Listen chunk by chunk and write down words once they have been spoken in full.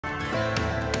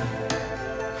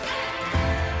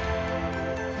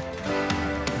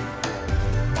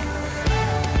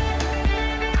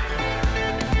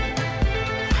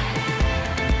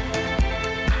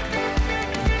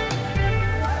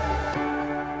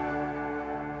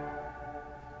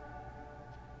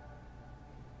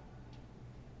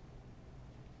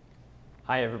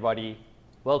Hi everybody,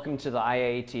 welcome to the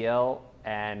iATL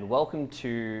and welcome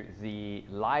to the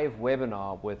live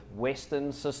webinar with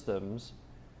Western Systems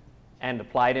and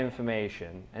Applied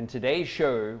Information. And today's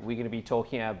show we're going to be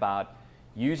talking about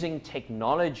using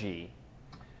technology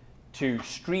to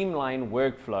streamline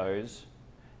workflows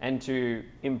and to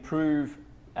improve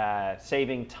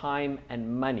saving time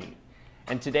and money.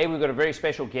 And today we've got a very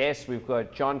special guest. We've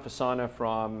got John Fasana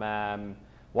from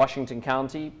Washington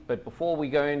County. But before we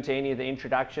go into any of the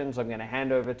introductions, I'm going to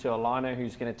hand over to Alana,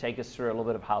 who's going to take us through a little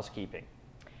bit of housekeeping.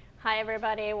 Hi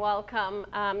everybody, welcome.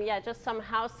 Just some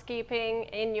housekeeping.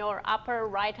 In your upper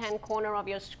right-hand corner of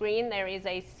your screen, there is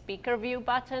a speaker view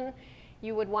button.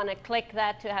 You would want to click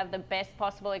that to have the best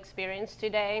possible experience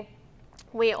today.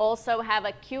 We also have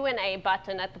a Q&A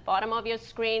button at the bottom of your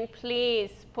screen.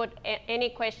 Please put any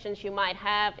questions you might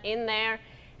have in there,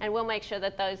 and we'll make sure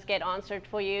that those get answered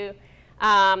for you.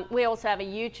 We also have a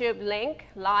YouTube link,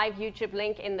 live YouTube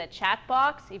link in the chat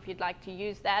box, if you'd like to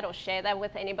use that or share that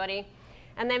with anybody.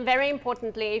 And then very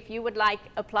importantly, if you would like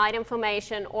Applied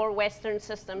Information or Western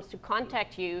Systems to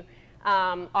contact you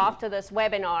after this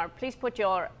webinar,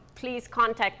 please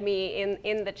contact me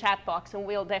in the chat box, and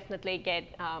we'll definitely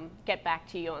get back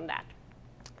to you on that.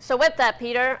 So with that,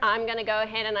 Peter, I'm going to go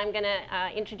ahead and I'm going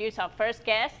to introduce our first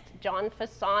guest, John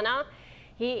Fasana.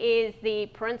 He is the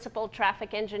Principal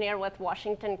Traffic Engineer with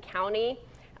Washington County.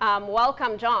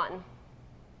 Welcome, John.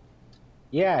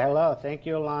 Yeah, hello. Thank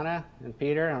you, Alana and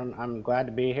Peter. I'm glad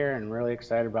to be here and really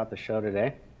excited about the show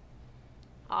today.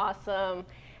 Awesome.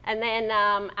 And then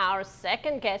our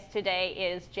second guest today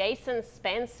is Jason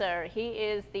Spencer. He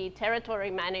is the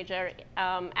Territory Manager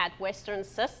at Western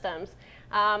Systems.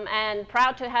 And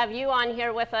proud to have you on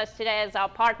here with us today as our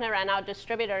partner and our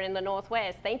distributor in the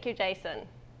Northwest. Thank you, Jason.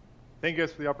 Thank you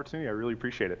guys for the opportunity. I really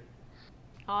appreciate it.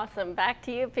 Awesome. Back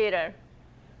to you, Peter.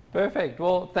 Perfect.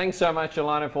 Well, thanks so much,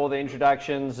 Alana, for all the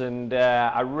introductions. And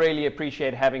I really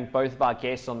appreciate having both of our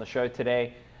guests on the show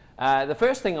today. The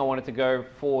first thing I wanted to go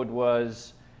forward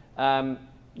was,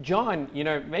 John,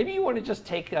 maybe you want to just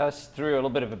take us through a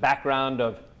little bit of a background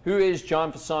of who is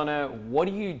John Fasana, what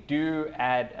do you do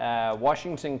at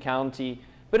Washington County,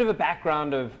 a bit of a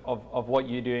background of what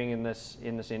you're doing in this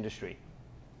industry.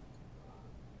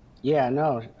 Yeah,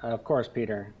 no, of course,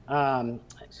 Peter.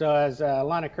 So as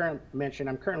Alana mentioned,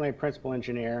 I'm currently a principal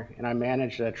engineer, and I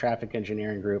manage the traffic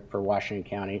engineering group for Washington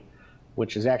County,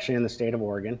 which is actually in the state of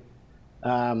Oregon.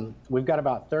 We've got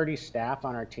about 30 staff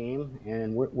on our team,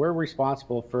 and we're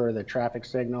responsible for the traffic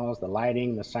signals, the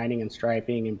lighting, the signing and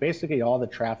striping, and basically all the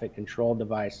traffic control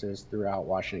devices throughout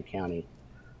Washington County.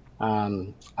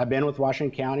 I've been with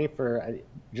Washington County for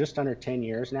just under 10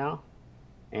 years now.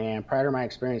 And prior to my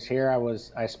experience here,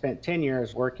 I spent 10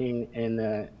 years working in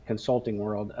the consulting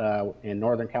world in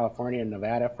Northern California and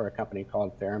Nevada for a company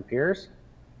called Fair & Peers.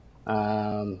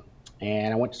 And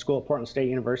I went to school at Portland State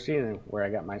University, where I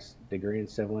got my degree in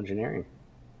civil engineering.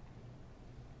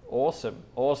 Awesome,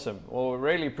 awesome. Well, we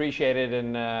really appreciate it.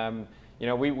 And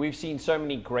we've seen so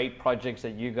many great projects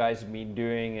that you guys have been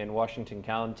doing in Washington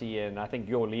County, and I think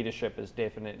your leadership has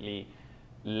definitely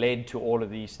led to all of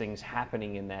these things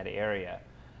happening in that area.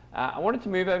 I wanted to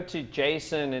move over to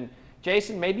Jason, and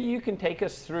Jason, maybe you can take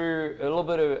us through a little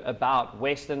bit about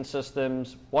Western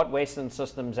Systems, what Western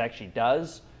Systems actually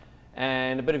does,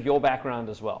 and a bit of your background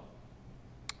as well.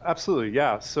 Absolutely,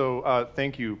 yeah. So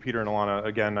thank you, Peter and Alana.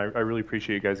 Again, I really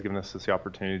appreciate you guys giving us this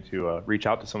opportunity to reach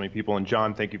out to so many people. And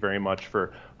John, thank you very much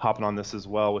for hopping on this as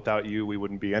well. Without you, we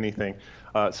wouldn't be anything.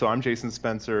 So I'm Jason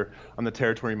Spencer. I'm the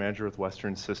Territory Manager with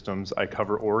Western Systems. I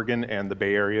cover Oregon and the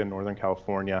Bay Area, Northern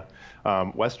California.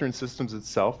 Western Systems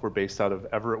itself, we're based out of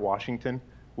Everett, Washington.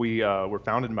 We were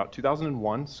founded in about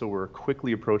 2001, so we're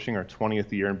quickly approaching our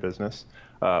 20th year in business.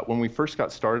 When we first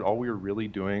got started, all we were really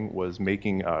doing was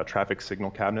making traffic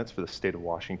signal cabinets for the state of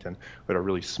Washington. We had a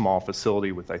really small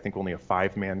facility with, I think, only a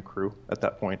 5-man crew at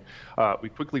that point. We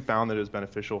quickly found that it was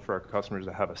beneficial for our customers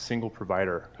to have a single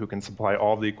provider who can supply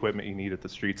all the equipment you need at the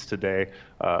streets today.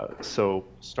 So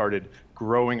started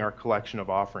growing our collection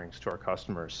of offerings to our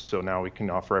customers. So now we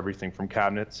can offer everything from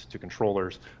cabinets to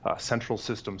controllers, central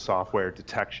system software,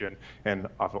 detection, and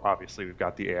obviously we've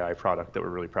got the AI product that we're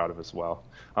really proud of as well.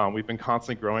 We've been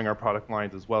constantly growing our product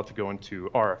lines as well to go into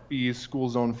RFBs, school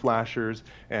zone flashers,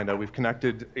 and we've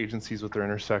connected agencies with their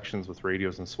intersections with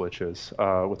radios and switches.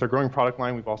 With our growing product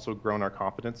line, we've also grown our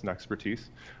competence and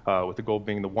expertise, with the goal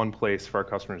being the one place for our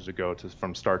customers to go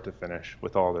from start to finish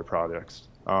with all their projects.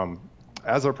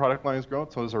 As our product line has grown,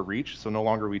 so has our reach. So no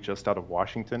longer are we just out of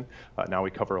Washington. Now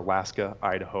we cover Alaska,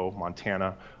 Idaho,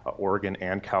 Montana, Oregon,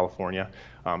 and California.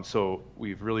 So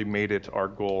we've really made it our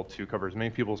goal to cover as many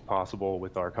people as possible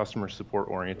with our customer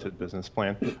support-oriented business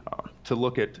plan. To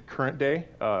look at current day,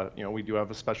 we do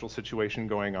have a special situation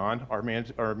going on. Our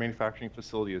manufacturing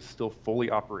facility is still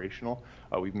fully operational.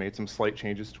 We've made some slight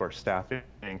changes to our staffing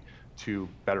to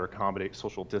better accommodate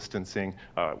social distancing.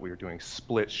 We are doing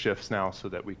split shifts now so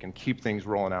that we can keep things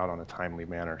rolling out on a timely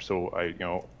manner. So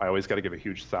I always got to give a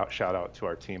huge shout out to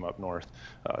our team up north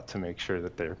to make sure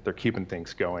that they're keeping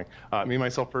things going. Me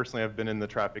myself personally, I've been in the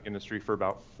traffic industry for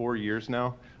about 4 years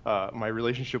now. My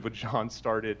relationship with John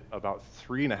started about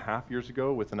 3.5 years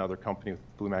ago with another company,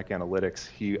 with Blue Mac Analytics.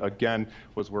 He again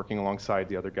was working alongside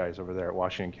the other guys over there at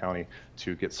Washington County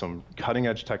to get some cutting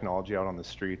edge technology out on the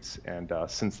streets. And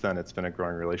since then, it's been a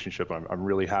growing relationship. I'm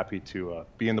really happy to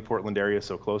be in the Portland area,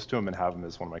 so close to him, and have him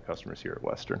as one of my customers here at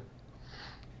Western.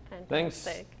 Thanks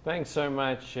so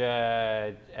much,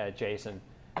 Jason.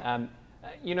 And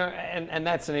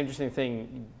that's an interesting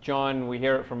thing, John. We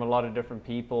hear it from a lot of different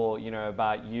people,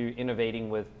 about you innovating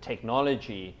with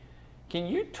technology. Can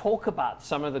you talk about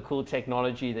some of the cool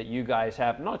technology that you guys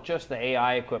have, not just the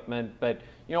AI equipment, but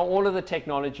all of the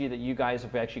technology that you guys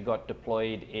have actually got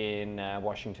deployed in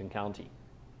Washington County?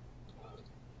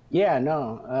 Yeah,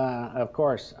 no, of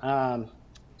course.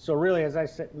 So really, as I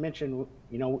mentioned,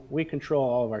 we control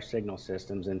all of our signal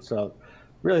systems, and so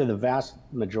really the vast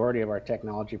majority of our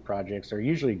technology projects are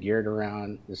usually geared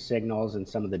around the signals and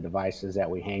some of the devices that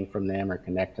we hang from them or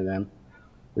connect to them.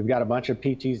 We've got a bunch of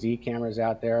PTZ cameras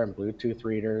out there and Bluetooth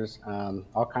readers,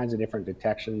 all kinds of different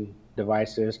detection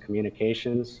devices,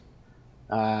 communications.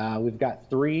 We've got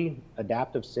 3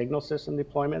 adaptive signal system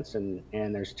deployments,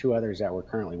 and there's 2 others that we're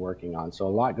currently working on. So a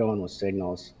lot going with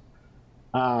signals.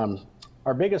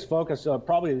 Our biggest focus,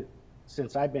 probably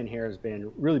since I've been here, has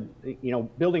been really,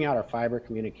 building out our fiber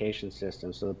communication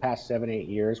system. So the past 7-8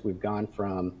 years, we've gone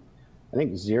from, I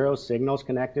think, 0 signals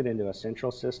connected into a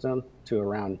central system to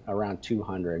around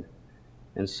 200.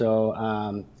 And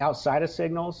so outside of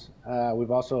signals,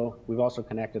 we've also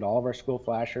connected all of our school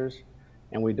flashers,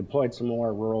 and we deployed some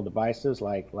more rural devices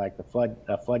like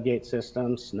the floodgate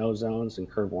systems, snow zones, and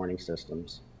curb warning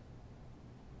systems.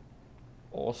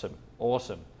 Awesome.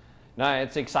 No,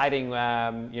 it's exciting,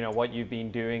 what you've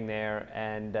been doing there.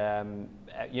 And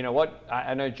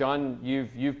I know, John,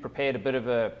 you've prepared a bit of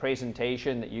a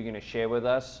presentation that you're going to share with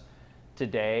us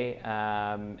today,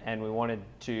 and we wanted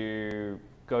to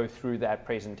go through that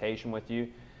presentation with you.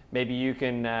 Maybe you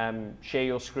can share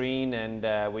your screen,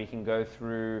 and we can go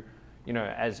through,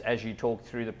 as you talk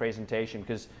through the presentation,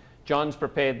 because John's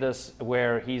prepared this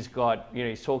where he's got,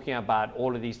 he's talking about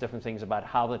all of these different things about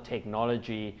how the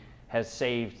technology has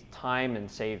saved time and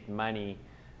saved money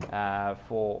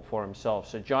for himself.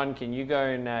 So John, can you go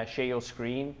and share your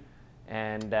screen,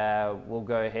 and we'll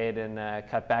go ahead and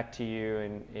cut back to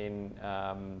you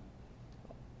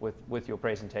with your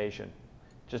presentation.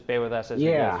 Just bear with us as we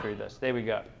go through this. There we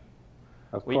go.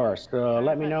 Of course. So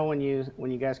let me know when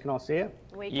you guys can all see it.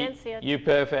 We can see it. You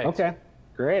perfect. Okay,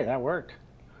 great, that worked.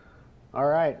 All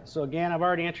right, so again, I've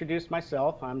already introduced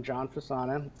myself. I'm John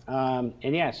Fasana.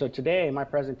 So today my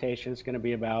presentation is going to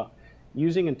be about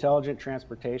using intelligent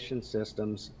transportation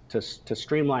systems to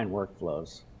streamline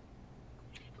workflows.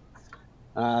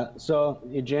 So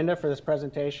the agenda for this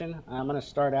presentation, I'm going to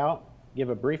start out, give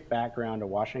a brief background of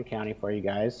Washington County for you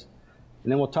guys,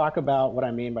 and then we'll talk about what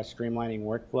I mean by streamlining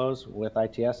workflows with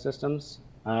ITS systems.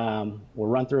 We'll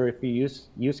run through a few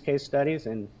use case studies,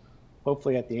 and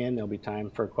hopefully at the end there'll be time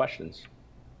for questions.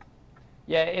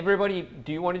 Yeah, everybody,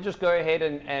 do you want to just go ahead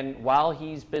and while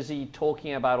he's busy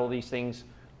talking about all these things,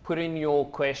 put in your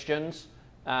questions,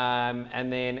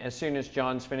 and then as soon as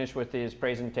John's finished with his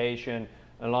presentation,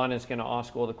 Alana's going to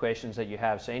ask all the questions that you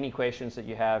have. So any questions that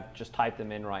you have, just type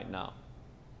them in right now.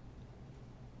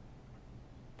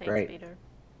 Thanks, Great. Peter.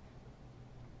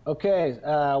 Okay,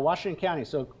 Washington County.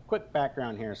 So quick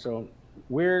background here. So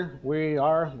we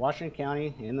are Washington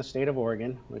County in the state of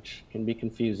Oregon, which can be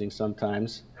confusing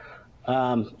sometimes.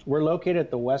 We're located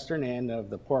at the western end of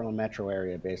the Portland metro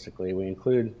area, basically. We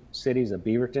include cities of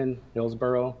Beaverton,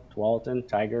 Hillsborough, Tualatin,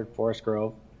 Tigard, Forest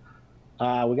Grove.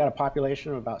 We got a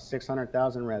population of about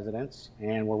 600,000 residents,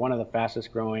 and we're one of the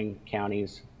fastest growing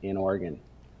counties in Oregon.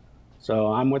 So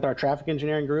I'm with our traffic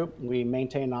engineering group. We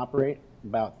maintain and operate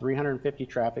about 350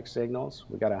 traffic signals.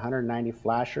 We've got 190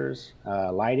 flashers,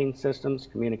 lighting systems,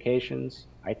 communications,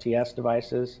 ITS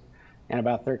devices, and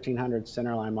about 1,300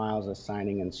 centerline miles of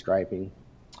signing and striping.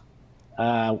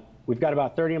 We've got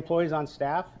about 30 employees on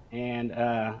staff, and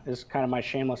this is kind of my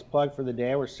shameless plug for the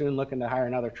day. We're soon looking to hire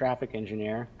another traffic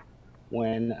engineer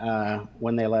when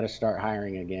they let us start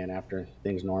hiring again after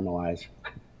things normalize.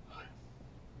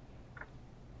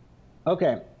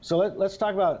 Okay, so let's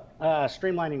talk about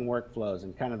streamlining workflows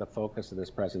and kind of the focus of this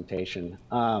presentation.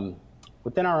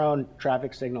 Within our own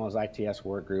traffic signal as ITS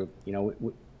work group, you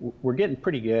know, we're getting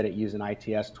pretty good at using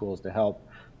ITS tools to help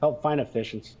find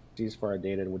efficiencies for our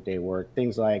day-to-day work.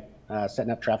 Things like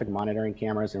setting up traffic monitoring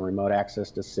cameras and remote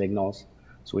access to signals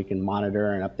so we can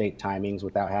monitor and update timings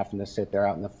without having to sit there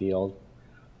out in the field.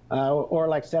 Or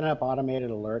like setting up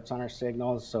automated alerts on our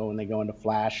signals, so when they go into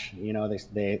flash, you know,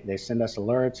 they send us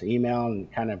alerts, email,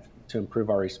 and kind of to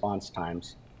improve our response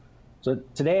times. So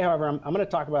today, however, I'm going to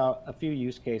talk about a few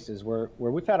use cases where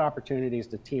we've had opportunities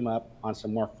to team up on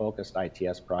some more focused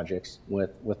ITS projects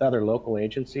with other local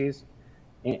agencies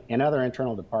and other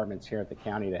internal departments here at the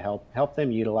county to help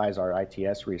them utilize our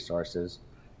ITS resources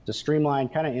to streamline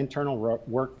kind of internal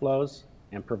workflows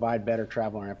and provide better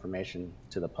traveler information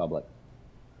to the public.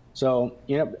 So,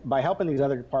 you know, by helping these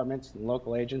other departments and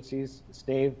local agencies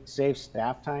save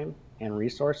staff time and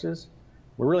resources,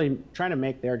 we're really trying to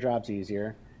make their jobs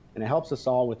easier, and it helps us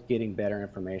all with getting better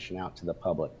information out to the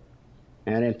public.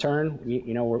 And in turn,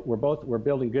 you know, we're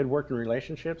building good working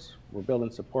relationships, we're building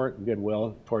support and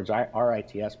goodwill towards our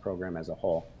ITS program as a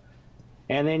whole.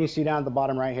 And then you see down at the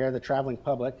bottom right here, the traveling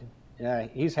public,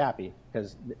 he's happy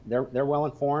because they're well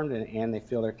informed and they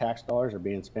feel their tax dollars are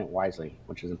being spent wisely,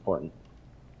 which is important.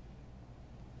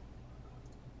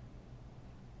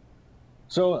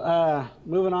 So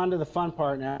moving on to the fun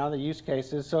part now, the use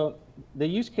cases. So the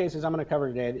use cases I'm going to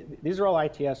cover today, these are all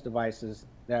ITS devices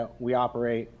that we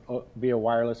operate via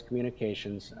wireless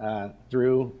communications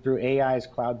through AI's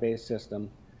cloud-based system.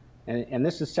 And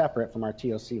this is separate from our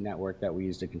TOC network that we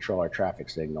use to control our traffic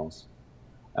signals.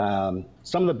 Some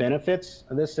of the benefits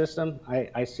of this system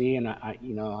I see, and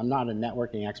you know, I'm not a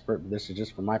networking expert, but this is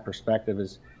just from my perspective,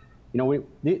 is, you know,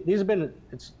 these have been,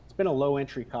 it's been a low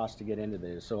entry cost to get into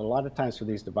these. So a lot of times for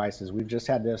these devices, we've just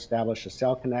had to establish a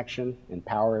cell connection and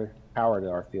power to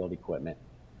our field equipment.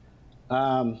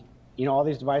 You know, all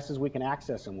these devices, we can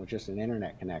access them with just an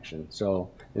internet connection. So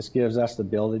this gives us the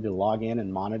ability to log in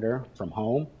and monitor from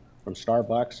home, from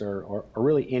Starbucks, or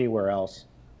really anywhere else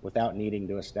without needing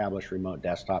to establish remote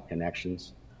desktop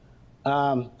connections.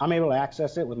 I'm able to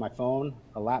access it with my phone,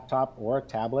 a laptop, or a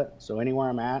tablet. So anywhere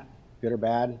I'm at, good or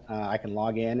bad, I can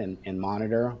log in and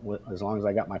monitor as long as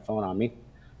I got my phone on me.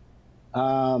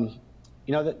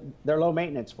 You know, they're low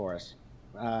maintenance for us.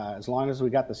 As long as we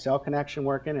got the cell connection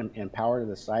working and power to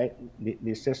the site,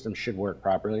 these systems should work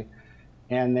properly.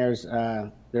 And there's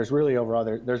really overall,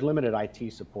 there's limited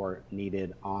IT support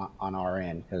needed on our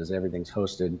end because everything's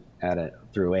hosted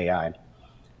through AI.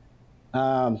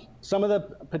 Some of the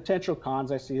potential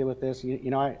cons I see with this,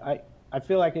 you know, I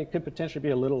feel like it could potentially be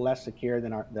a little less secure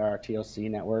than our TOC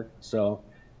network. So,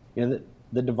 you know,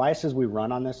 the devices we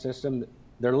run on this system,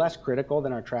 they're less critical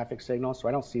than our traffic signal. So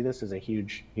I don't see this as a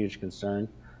huge concern.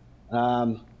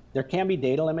 There can be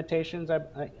data limitations.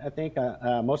 I think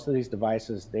most of these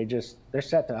devices, they're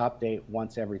set to update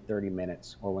once every 30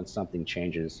 minutes or when something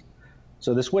changes.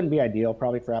 So this wouldn't be ideal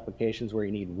probably for applications where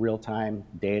you need real-time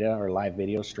data or live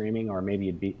video streaming, or maybe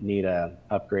you'd need to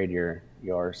upgrade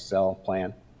your cell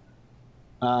plan.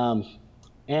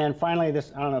 And finally, I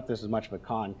don't know if this is much of a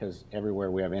con because everywhere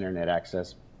we have internet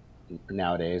access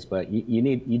nowadays, but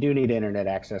you do need internet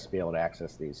access to be able to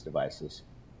access these devices.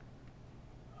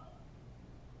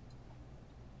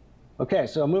 Okay,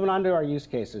 so moving on to our use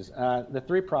cases. The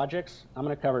three projects I'm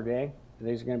going to cover today,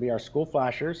 these are going to be our school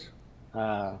flashers,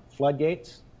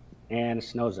 floodgates, and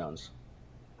snow zones.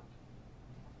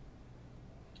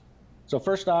 So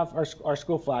first off, our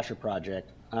school flasher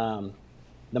project.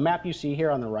 The map you see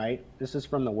here on the right, this is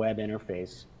from the web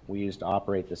interface we use to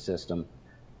operate the system.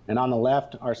 And on the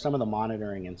left are some of the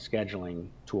monitoring and scheduling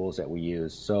tools that we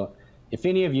use. So if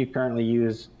any of you currently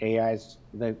use AI's,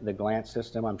 the glance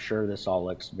system, I'm sure this all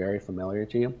looks very familiar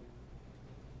to you.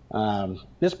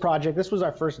 This was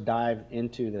our first dive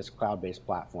into this cloud-based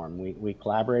platform. We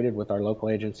collaborated with our local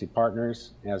agency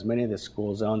partners, as many of the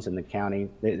school zones in the county,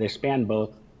 they span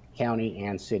both county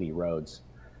and city roads.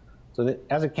 So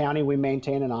as a county, we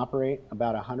maintain and operate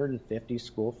about 150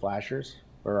 school flashers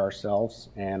for ourselves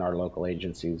and our local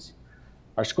agencies.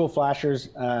 Our school flashers,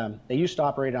 they used to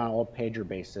operate on an old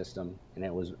pager-based system, and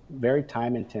it was very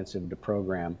time-intensive to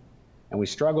program, and we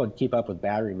struggled to keep up with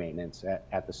battery maintenance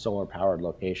at the solar-powered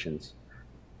locations.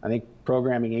 I think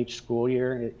programming each school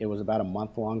year, it was about a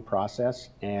month-long process,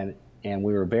 and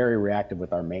we were very reactive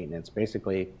with our maintenance,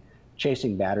 basically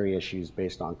chasing battery issues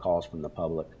based on calls from the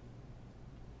public.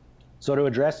 So to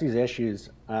address these issues,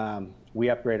 we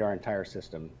upgrade our entire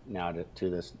system now to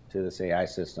this AI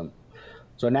system.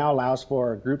 So it now allows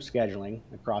for group scheduling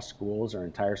across schools or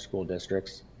entire school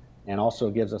districts, and also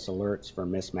gives us alerts for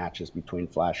mismatches between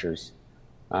flashers.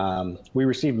 We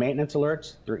receive maintenance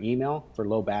alerts through email for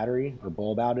low battery or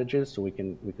bulb outages, so we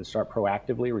can start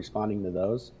proactively responding to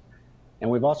those. And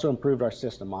we've also improved our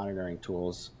system monitoring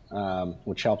tools,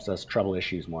 which helps us trouble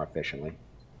issues more efficiently.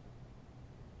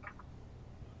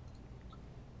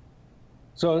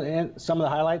 So, and some of the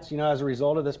highlights, as a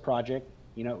result of this project,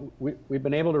 we've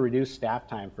been able to reduce staff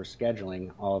time for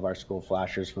scheduling all of our school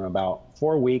flashers from about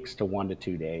 4 weeks to 1 to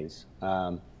 2 days.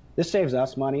 This saves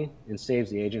us money and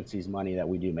saves the agencies money that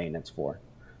we do maintenance for.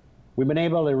 We've been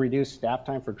able to reduce staff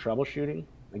time for troubleshooting.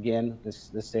 Again,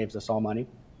 this saves us all money.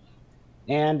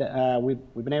 And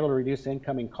we've been able to reduce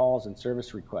incoming calls and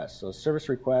service requests. So service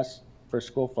requests for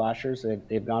school flashers,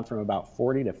 they've gone from about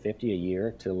 40 to 50 a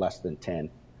year to less than 10.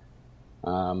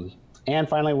 And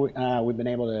finally, we've been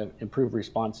able to improve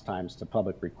response times to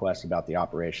public requests about the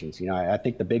operations. I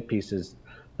think the big piece is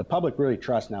the public really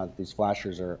trusts now that these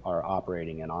flashers are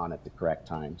operating and on at the correct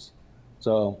times.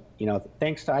 So,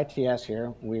 thanks to ITS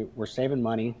here, we're saving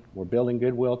money, we're building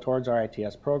goodwill towards our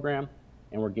ITS program,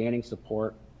 and we're gaining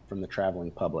support from the traveling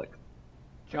public.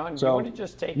 John, do you want to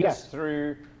just take us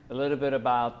through a little bit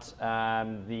about how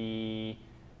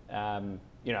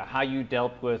you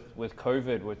dealt with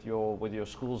COVID with your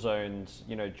school zones,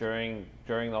 during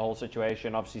the whole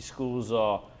situation? Obviously, schools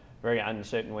are very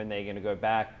uncertain when they're going to go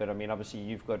back, but I mean, obviously,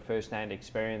 you've got firsthand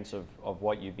experience of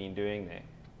what you've been doing there.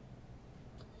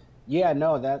 Yeah,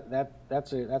 no,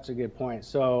 that's a good point.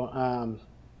 So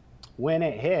when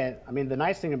it hit, I mean, the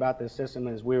nice thing about this system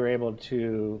is we were able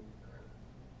to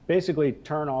basically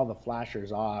turn all the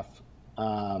flashers off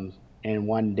in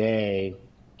one day,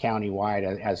 countywide,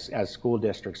 as school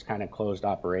districts kind of closed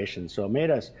operations. So it made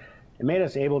us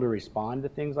able to respond to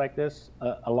things like this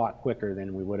a lot quicker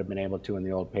than we would have been able to in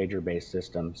the old pager-based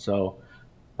system. So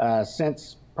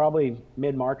since probably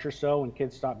mid-March or so, when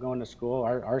kids stopped going to school,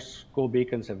 our school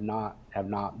beacons have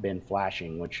not been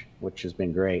flashing, which has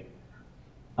been great.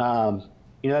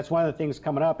 That's one of the things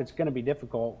coming up. It's going to be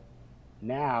difficult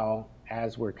now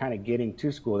as we're kind of getting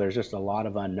to school. There's just a lot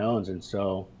of unknowns, and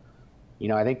so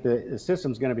I think the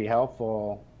system's going to be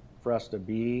helpful for us to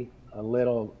be a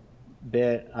little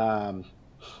bit,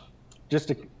 just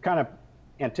to kind of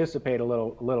anticipate a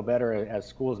little better as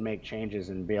schools make changes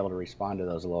and be able to respond to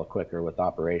those a little quicker with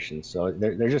operations. So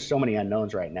there's just so many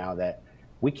unknowns right now that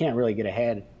we can't really get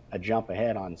a jump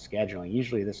ahead on scheduling.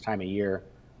 Usually this time of year,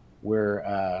 we're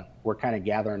kind of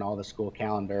gathering all the school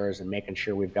calendars and making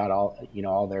sure we've got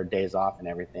all their days off and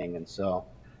everything. And so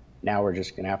now we're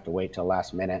just going to have to wait till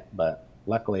last minute, but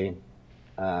luckily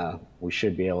we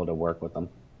should be able to work with them.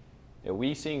 Yeah,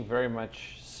 we're seeing very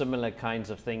much similar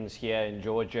kinds of things here in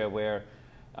Georgia, where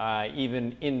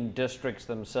even in districts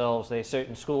themselves, there are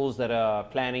certain schools that are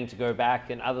planning to go back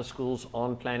and other schools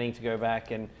aren't planning to go back,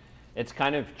 and it's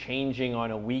kind of changing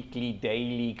on a weekly,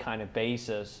 daily kind of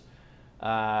basis.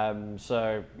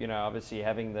 So, obviously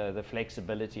having the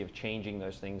flexibility of changing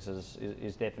those things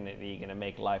is definitely going to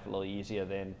make life a little easier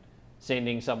than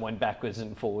sending someone backwards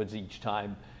and forwards each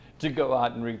time to go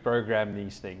out and reprogram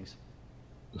these things.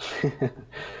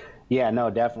 Yeah, no,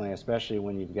 definitely, especially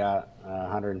when you've got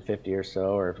 150 or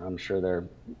so, or I'm sure there are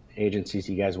agencies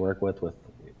you guys work with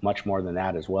much more than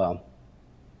that as well.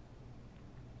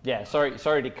 Yeah,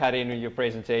 sorry to cut in with your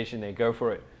presentation there. Go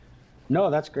for it.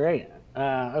 No, that's great.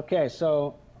 Okay,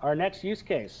 so our next use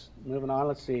case, moving on,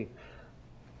 let's see.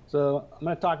 So I'm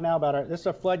going to talk now about this is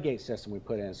a floodgate system we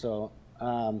put in. So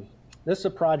this is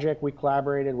a project we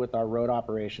collaborated with our road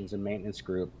operations and maintenance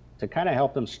group to kind of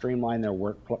help them streamline their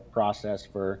work process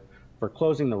for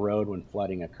closing the road when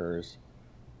flooding occurs.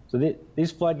 So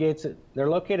these floodgates, they're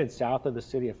located south of the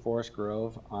city of Forest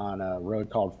Grove on a road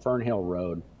called Fern Hill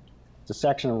Road. It's a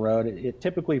section of road. It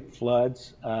typically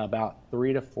floods about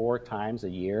 3 to 4 times a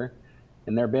year.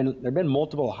 And there have been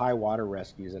multiple high water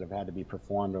rescues that have had to be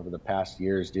performed over the past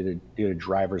years due to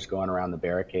drivers going around the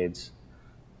barricades.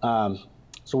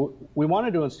 So we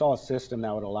wanted to install a system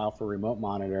that would allow for remote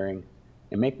monitoring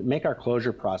and make our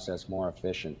closure process more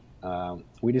efficient.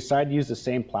 We decided to use the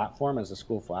same platform as the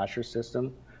school flasher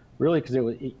system, really because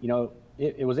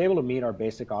it was able to meet our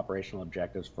basic operational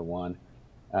objectives for one.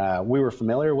 We were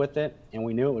familiar with it, and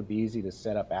we knew it would be easy to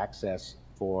set up access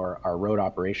for our road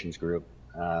operations group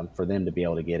for them to be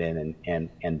able to get in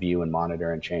and view and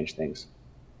monitor and change things.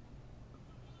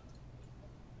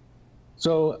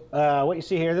 So what you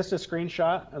see here, this is a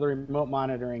screenshot of the remote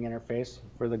monitoring interface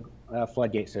for the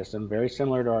floodgate system, very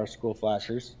similar to our school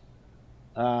flashers.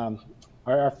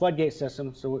 our floodgate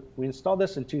system, so we installed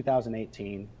this in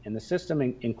 2018, and the system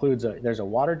includes there's a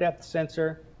water depth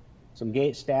sensor, some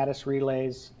gate status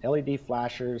relays, LED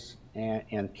flashers,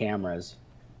 and cameras.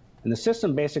 And the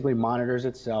system basically monitors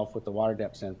itself with the water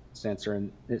depth sensor,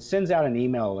 and it sends out an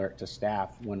email alert to staff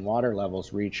when water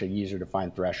levels reach a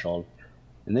user-defined threshold.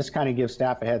 And this kind of gives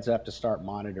staff a heads up to start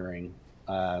monitoring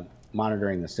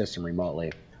the system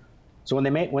remotely. So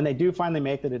when they do finally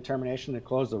make the determination to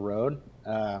close the road,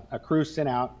 a crew sent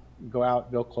out,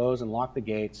 go close and lock the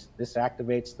gates. This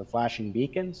activates the flashing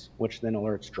beacons, which then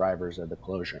alerts drivers of the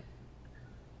closure.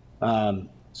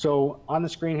 So on the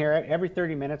screen here, every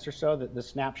 30 minutes or so, the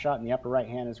snapshot in the upper right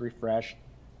hand is refreshed,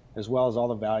 as well as all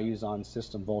the values on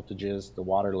system voltages, the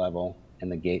water level,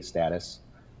 and the gate status.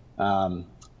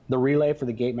 The relay for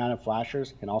the gate mounted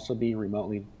flashers can also be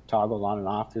remotely toggled on and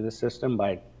off through the system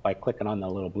by clicking on the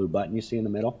little blue button you see in the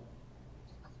middle.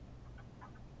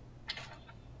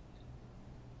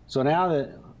 So now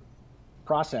the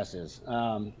processes.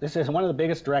 This is one of the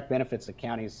biggest direct benefits the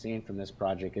county has seen from this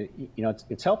project.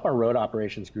 It's helped our road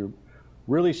operations group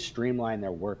really streamline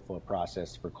their workflow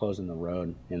process for closing the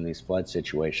road in these flood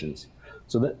situations.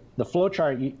 So the flow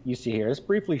chart you see here, this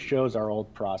briefly shows our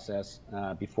old process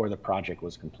before the project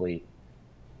was complete.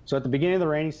 So at the beginning of the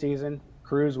rainy season,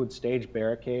 crews would stage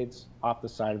barricades off the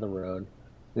side of the road.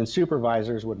 Then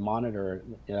supervisors would monitor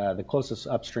the closest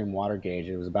upstream water gauge.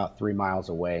 It was about 3 miles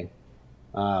away.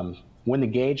 When the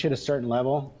gauge hit a certain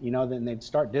level, then they'd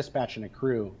start dispatching a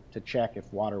crew to check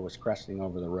if water was cresting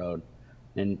over the road.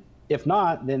 And if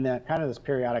not, then this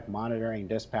periodic monitoring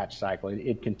dispatch cycle,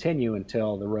 it'd continue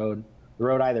until the road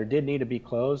either did need to be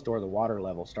closed or the water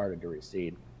level started to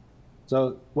recede.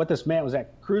 So what this meant was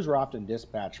that crews were often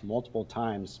dispatched multiple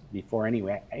times before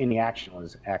any action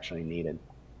was actually needed.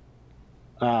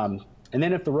 And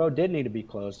then if the road did need to be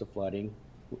closed to flooding,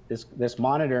 this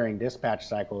monitoring dispatch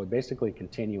cycle would basically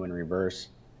continue in reverse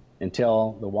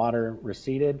until the water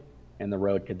receded and the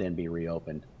road could then be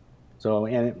reopened. So,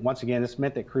 and once again, this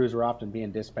meant that crews were often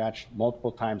being dispatched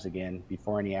multiple times again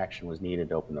before any action was needed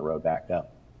to open the road back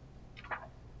up.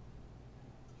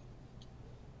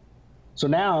 So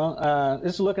now,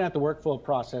 this is looking at the workflow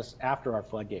process after our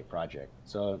floodgate project.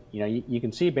 So, you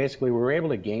can see basically we were able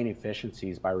to gain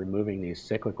efficiencies by removing these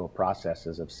cyclical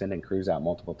processes of sending crews out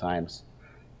multiple times.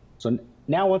 So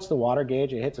now once the water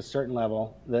gauge, it hits a certain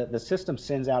level, the system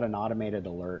sends out an automated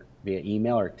alert via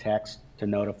email or text to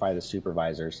notify the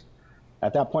supervisors.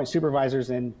 At that point, supervisors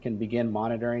then can begin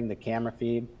monitoring the camera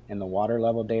feed and the water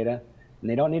level data, and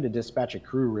they don't need to dispatch a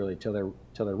crew really till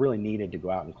they're really needed to go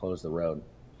out and close the road.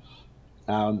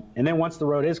 And then once the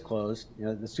road is closed,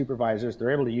 the supervisors,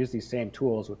 they're able to use these same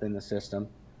tools within the system,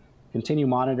 continue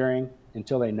monitoring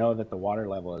until they know that the water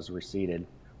level has receded.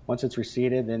 Once it's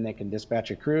receded, then they can dispatch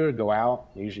a crew to go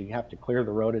out. They usually have to clear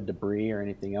the road of debris or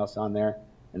anything else on there,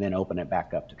 and then open it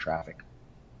back up to traffic.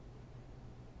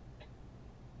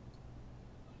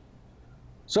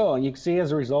 So you can see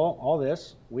as a result, all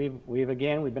this, we've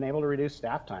been able to reduce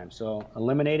staff time. So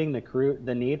eliminating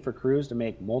the need for crews to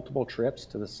make multiple trips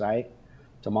to the site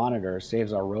to monitor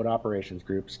saves our road operations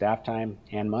group staff time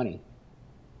and money.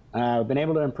 We've been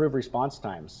able to improve response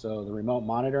times. So the remote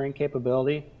monitoring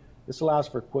capability, this allows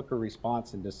for quicker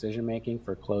response and decision making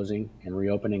for closing and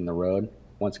reopening the road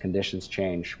once conditions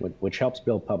change, which helps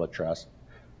build public trust.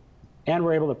 And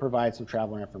we're able to provide some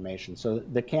traveler information. So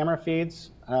the camera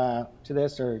feeds to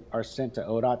this are sent to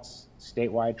ODOT's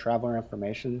statewide traveler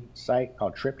information site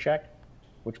called TripCheck,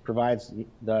 which provides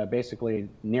the basically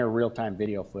near real-time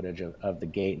video footage of the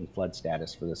gate and flood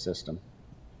status for the system.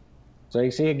 So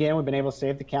you see, again, we've been able to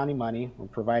save the county money. We're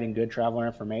providing good traveler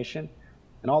information.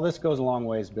 And all this goes a long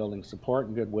ways building support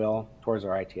and goodwill towards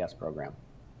our ITS program.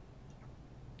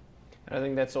 And I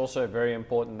think that's also very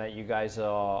important that you guys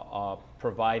are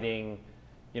providing,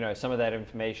 some of that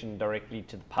information directly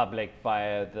to the public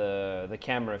via the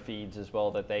camera feeds as well,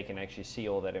 that they can actually see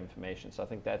all that information. So I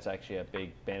think that's actually a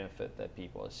big benefit that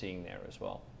people are seeing there as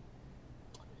well.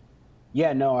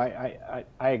 Yeah, no, I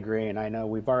agree, and I know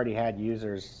we've already had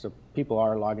users, so people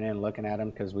are logging in and looking at them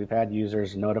because we've had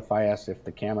users notify us if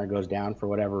the camera goes down for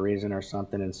whatever reason or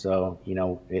something, and so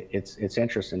it's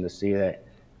interesting to see that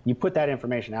you put that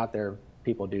information out there,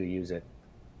 people do use it.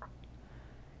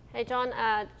 Hey John,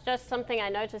 just something I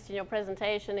noticed in your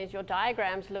presentation is your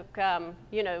diagrams look,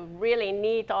 really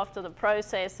neat after the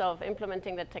process of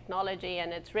implementing the technology,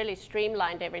 and it's really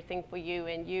streamlined everything for you.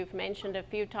 And you've mentioned a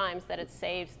few times that it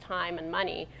saves time and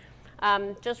money.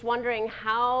 Just wondering,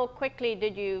 how quickly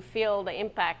did you feel the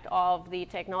impact of the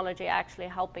technology actually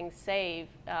helping save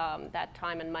that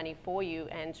time and money for you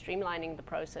and streamlining the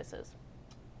processes?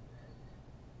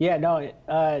 Yeah, no,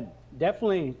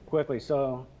 definitely quickly.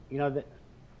 So, you know,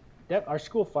 our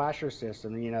school flasher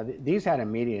system, you know, these had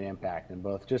immediate impact in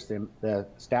both just the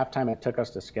staff time it took us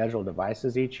to schedule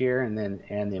devices each year, and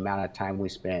the amount of time we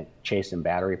spent chasing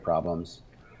battery problems.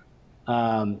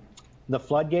 The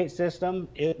floodgate system,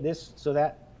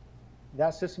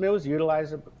 that system, it was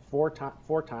utilized four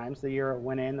times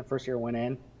the first year it went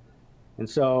in. And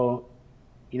so,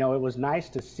 you know, it was nice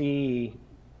to see,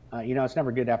 you know, it's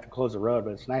never good to have to close the road,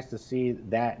 but it's nice to see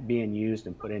that being used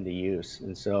and put into use.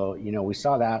 And so, you know, we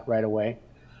saw that right away.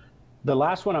 The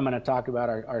last one I'm going to talk about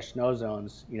are snow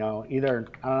zones. You know, either,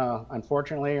 I don't know,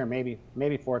 unfortunately, or maybe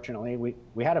fortunately,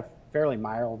 we had a fairly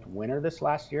mild winter this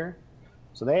last year.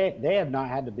 So they have not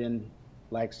had to been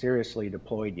like seriously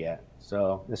deployed yet.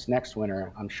 So this next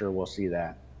winter, I'm sure we'll see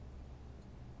that.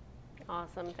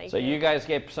 Awesome, thank you. So you guys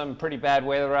get some pretty bad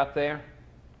weather up there?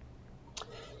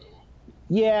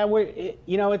 Yeah, I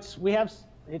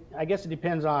guess it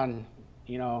depends on,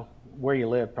 you know, where you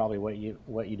live, probably what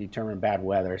you determine bad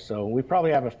weather. So we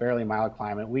probably have a fairly mild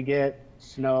climate. We get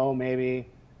snow maybe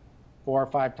 4 or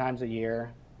 5 times a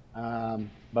year.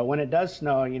 But when it does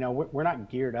snow, you know, we're not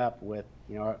geared up with,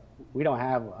 you know, we don't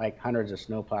have like hundreds of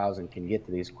snow plows and can get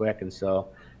to these quick. And so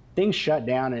things shut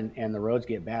down and the roads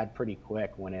get bad pretty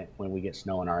quick when we get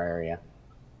snow in our area.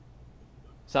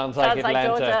 Sounds like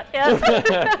Atlanta.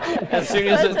 Yeah. As soon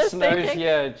as it snows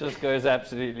here, it just goes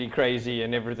absolutely crazy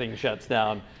and everything shuts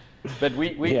down. But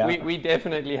we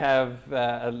definitely have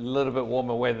a little bit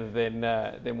warmer weather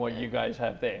than what you guys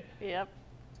have there. Yep.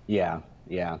 Yeah.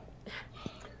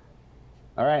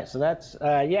 All right, so that's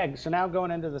so now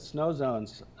going into the snow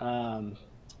zones.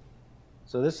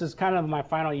 So this is kind of my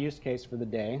final use case for the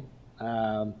day.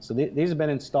 So these have been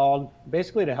installed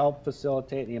basically to help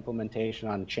facilitate the implementation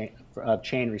on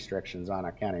chain restrictions on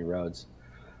our county roads.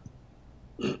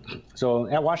 So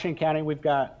at Washington County, we've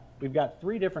got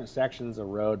 3 different sections of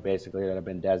road basically that have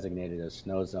been designated as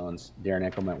snow zones during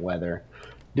inclement weather,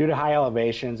 due to high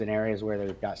elevations in areas where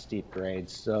they've got steep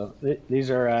grades. So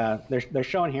these are they're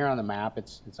shown here on the map.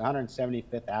 It's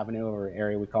 175th Avenue, or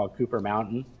area we call Cooper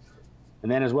Mountain,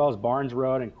 and then as well as Barnes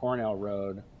Road and Cornell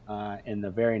Road in the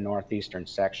very northeastern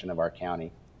section of our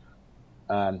county.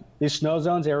 These snow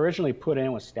zones, they were originally put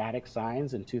in with static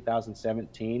signs in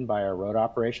 2017 by our road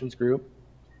operations group,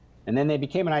 and then they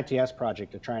became an ITS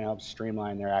project to try and help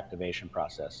streamline their activation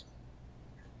process.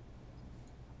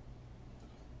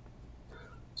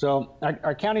 So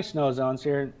our county snow zones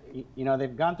here, you know,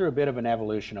 they've gone through a bit of an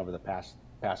evolution over the past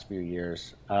few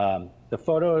years. The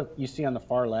photo you see on the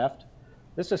far left,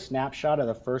 this is a snapshot of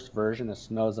the first version of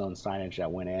snow zone signage that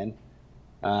went in.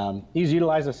 These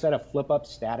utilize a set of flip-up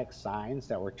static signs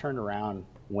that were turned around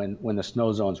when the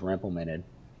snow zones were implemented.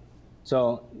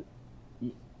 So,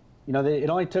 you know, it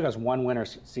only took us one winter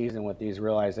season with these,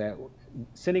 realize that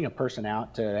sending a person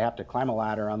out to have to climb a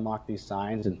ladder, unlock these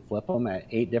signs, and flip them at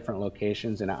 8 different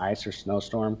locations in an ice or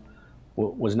snowstorm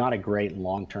was not a great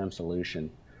long-term solution.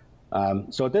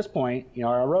 So at this point, you know,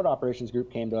 our road operations group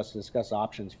came to us to discuss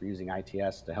options for using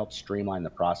ITS to help streamline the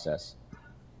process.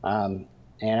 And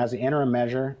as an interim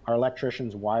measure, our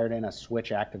electricians wired in a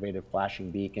switch-activated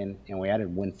flashing beacon, and we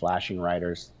added wind flashing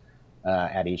riders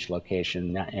at each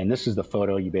location. And this is the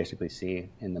photo you basically see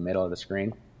in the middle of the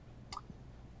screen.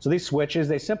 So these switches,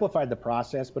 they simplified the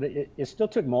process, but it still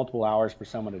took multiple hours for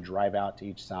someone to drive out to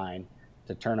each sign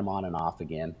to turn them on and off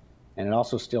again. And it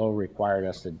also still required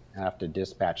us to have to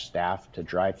dispatch staff to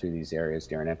drive through these areas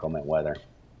during inclement weather.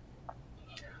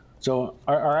 So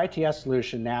our ITS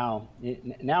solution now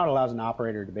it allows an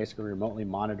operator to basically remotely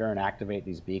monitor and activate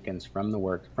these beacons from a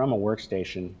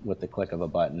workstation with the click of a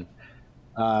button.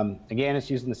 Again, it's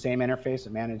using the same interface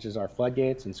that manages our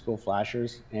floodgates and school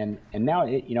flashers, and now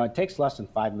it takes less than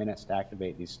 5 minutes to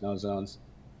activate these snow zones,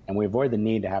 and we avoid the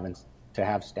need to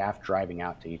have staff driving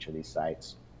out to each of these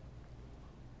sites.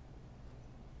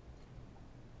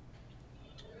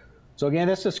 So again,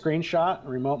 this is a screenshot, a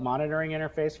remote monitoring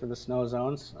interface for the snow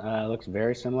zones. It looks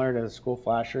very similar to the school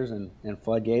flashers and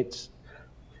floodgates.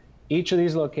 Each of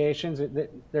these locations,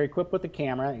 they're equipped with a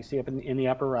camera. You see up in the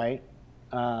upper right.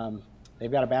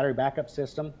 They've got a battery backup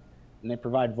system, and they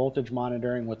provide voltage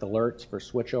monitoring with alerts for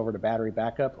switch over to battery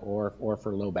backup or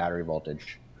for low battery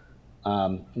voltage.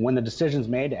 When the decision's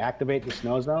made to activate the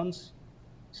snow zones,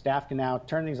 staff can now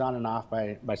turn these on and off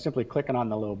by simply clicking on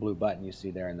the little blue button you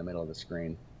see there in the middle of the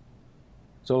screen.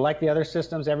 So like the other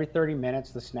systems, every 30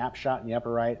 minutes, the snapshot in the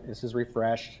upper right, this is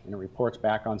refreshed, and it reports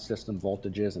back on system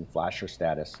voltages and flasher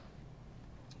status.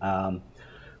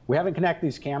 We haven't connected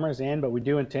these cameras in, but we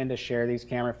do intend to share these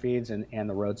camera feeds and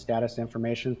the road status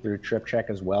information through TripCheck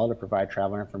as well to provide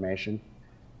traveler information.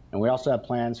 And we also have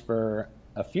plans for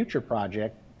a future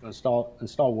project to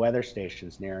install weather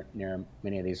stations near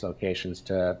many of these locations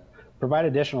to provide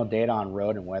additional data on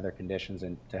road and weather conditions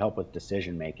and to help with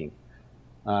decision making.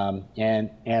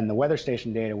 And the weather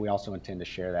station data, we also intend to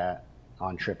share that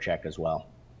on TripCheck as well.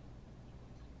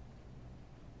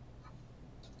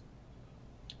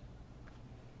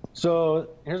 So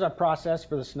here's our process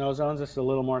for the snow zones. This is a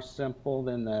little more simple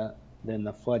than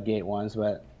the floodgate ones,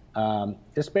 but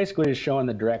this basically is showing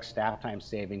the direct staff time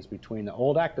savings between the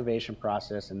old activation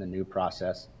process and the new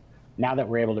process now that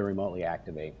we're able to remotely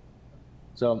activate.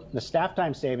 So the staff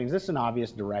time savings, this is an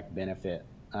obvious direct benefit,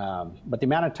 but the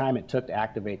amount of time it took to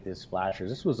activate these flashers,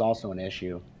 this was also an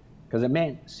issue because it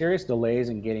meant serious delays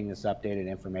in getting this updated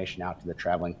information out to the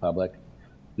traveling public.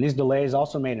 And these delays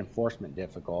also made enforcement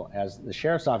difficult, as the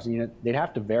sheriff's office unit, they'd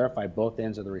have to verify both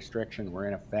ends of the restriction were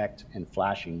in effect and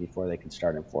flashing before they could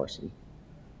start enforcing.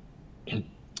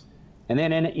 And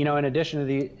then, in addition to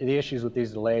the issues with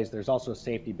these delays, there's also a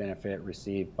safety benefit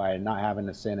received by not having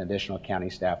to send additional county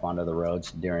staff onto the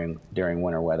roads during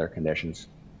winter weather conditions.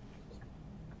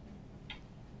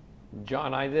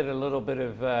 John, I did a little bit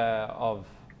of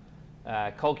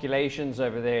calculations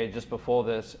over there just before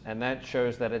this, and that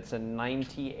shows that it's a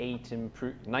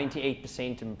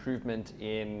 98% improvement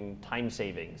in time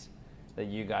savings that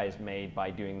you guys made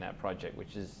by doing that project,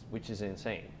 which is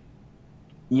insane.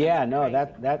 Yeah, no,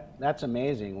 that's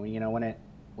amazing. When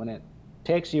it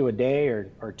takes you a day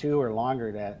or two or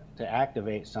longer to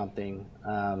activate something,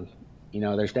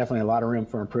 there's definitely a lot of room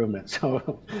for improvement.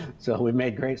 So we've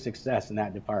made great success in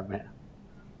that department.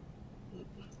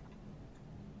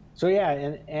 So yeah,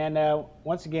 and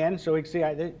once again, so we can see,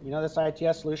 this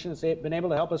ITS solution has been able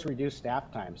to help us reduce staff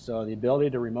time. So the ability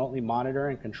to remotely monitor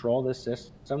and control this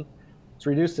system, it's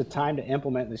reduced the time to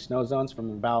implement the snow zones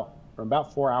from about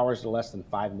 4 hours to less than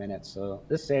 5 minutes. So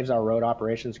this saves our road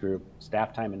operations group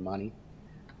staff time and money.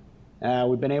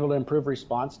 We've been able to improve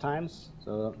response times.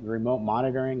 So the remote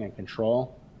monitoring and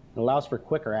control, it allows for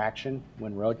quicker action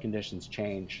when road conditions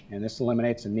change. And this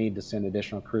eliminates the need to send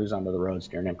additional crews onto the roads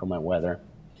during inclement weather.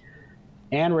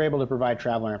 And we're able to provide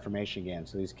traveler information again.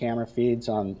 So these camera feeds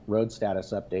on road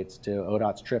status updates to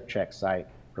ODOT's TripCheck site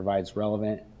provides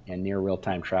relevant and near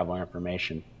real-time traveler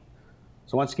information.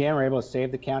 So once again, we're able to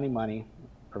save the county money,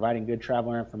 providing good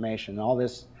traveler information. All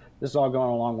this is all going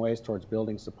a long ways towards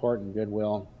building support and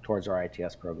goodwill towards our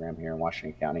ITS program here in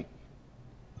Washington County.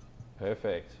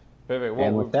 Perfect. Well,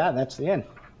 and with that, that's the end.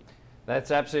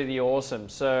 That's absolutely awesome.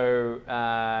 So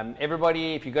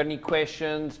everybody, if you've got any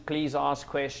questions, please ask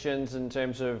questions in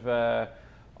terms of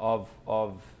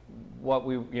what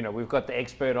we've got the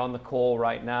expert on the call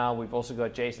right now. We've also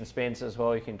got Jason Spence as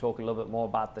well. You can talk a little bit more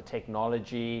about the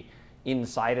technology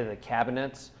inside of the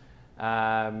cabinets.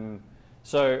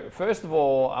 So first of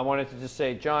all, I wanted to just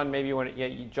say, John, maybe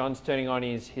John's turning on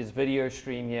his video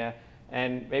stream here,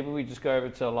 and maybe we just go over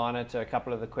to Alana to a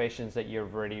couple of the questions that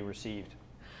you've already received.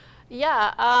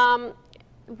 Yeah,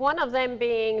 one of them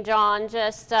being, John,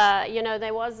 just,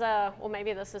 there was or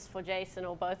maybe this is for Jason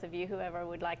or both of you, whoever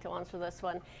would like to answer this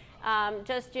one.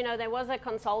 There was a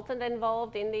consultant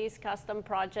involved in these custom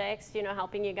projects,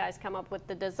 helping you guys come up with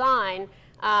the design.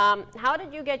 How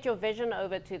did you get your vision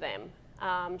over to them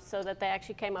so that they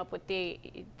actually came up with the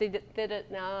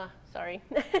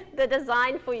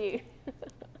design for you?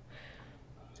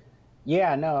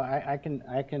 Yeah, no, I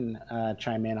can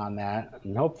chime in on that,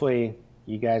 and hopefully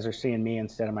you guys are seeing me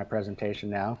instead of my presentation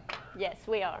now. Yes,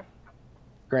 we are.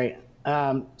 Great.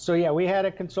 So yeah, we had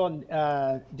a consultant,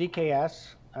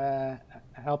 DKS,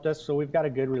 helped us. So we've got a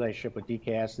good relationship with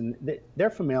DKS, and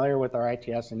they're familiar with our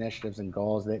ITS initiatives and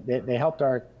goals. They helped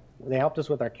us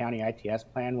with our county ITS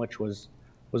plan, which was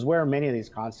where many of these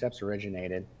concepts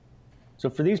originated. So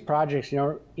for these projects,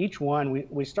 each one,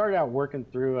 we started out working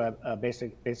through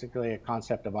basically a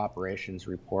concept of operations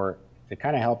report to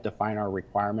kind of help define our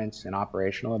requirements and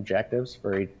operational objectives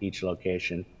for each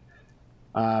location.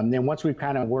 Then once we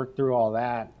kind of worked through all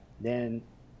that, then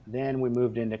we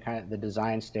moved into kind of the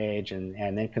design stage and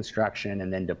then construction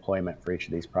and then deployment for each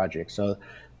of these projects. So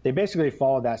they basically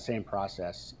followed that same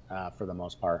process for the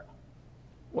most part.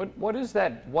 What is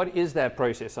that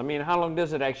process? I mean, how long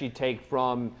does it actually take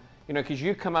from, because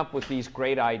you come up with these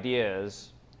great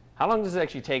ideas, how long does it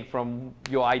actually take from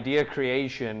your idea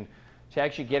creation to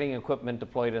actually getting equipment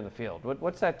deployed in the field?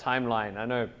 What's that timeline? I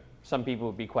know some people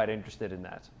would be quite interested in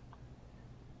that.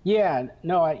 Yeah,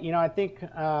 no, I think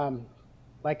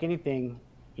like anything,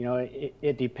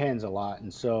 it depends a lot.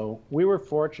 And so we were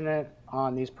fortunate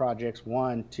on these projects,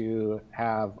 one, to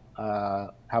have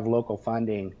local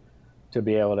funding to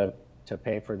be able to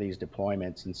pay for these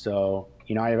deployments. And so,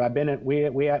 you know,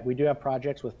 we do have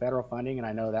projects with federal funding, and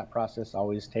I know that process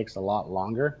always takes a lot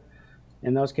longer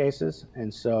in those cases.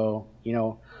 And so, you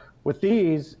know, with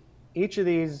these, each of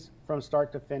these from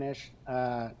start to finish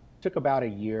took about a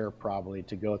year probably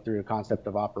to go through concept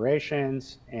of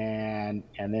operations and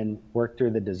then work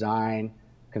through the design,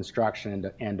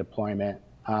 construction, and deployment.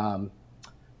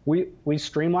 We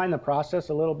streamlined the process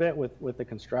a little bit with the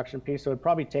construction piece, so it'd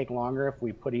probably take longer if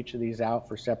we put each of these out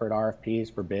for separate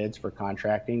RFPs, for bids, for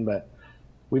contracting, but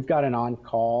we've got an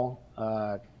on-call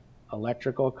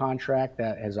electrical contract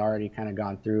that has already kind of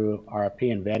gone through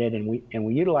RFP and vetted, and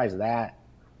we utilize that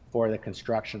for the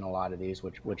construction, a lot of these,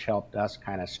 which helped us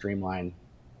kind of streamline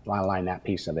that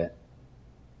piece of it.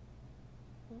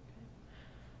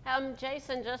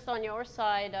 Jason, just on your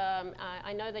side,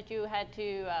 I know that you had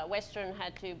to, Western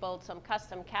had to build some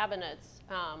custom cabinets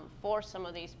for some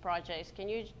of these projects. Can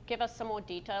you give us some more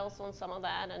details on some of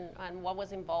that and what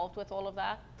was involved with all of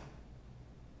that?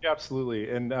 Yeah, absolutely.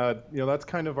 And you know, that's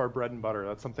kind of our bread and butter.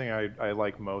 That's something I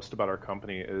like most about our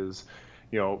company is,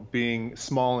 you know, being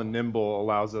small and nimble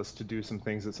allows us to do some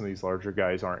things that some of these larger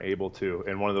guys aren't able to.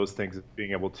 And one of those things is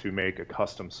being able to make a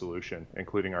custom solution,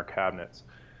 including our cabinets.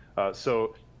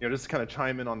 So, you know, just to kind of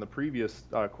chime in on the previous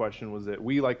question was that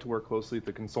we like to work closely with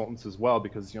the consultants as well,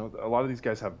 because, you know, a lot of these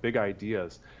guys have big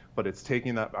ideas, but it's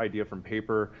taking that idea from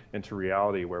paper into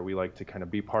reality, where we like to kind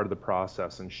of be part of the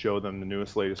process and show them the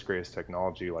newest, latest, greatest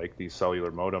technology like these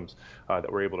cellular modems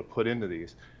that we're able to put into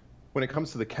these. When it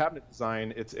comes to the cabinet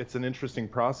design, it's an interesting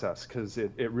process because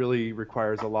it really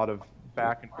requires a lot of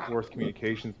back and forth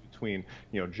communications between,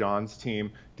 you know, John's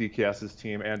team, DKS's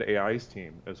team, and AI's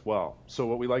team as well. So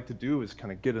what we like to do is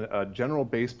kind of get a general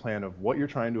base plan of what you're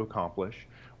trying to accomplish,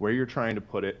 where you're trying to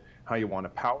put it, how you want to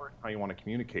power it, how you want to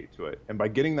communicate to it. And by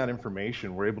getting that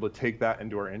information, we're able to take that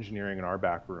into our engineering in our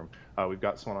back room. We've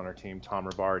got someone on our team, Tom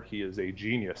Rivard. He is a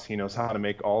genius. He knows how to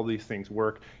make all these things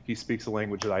work. He speaks a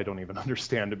language that I don't even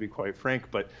understand, to be quite frank,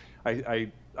 but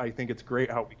I think it's great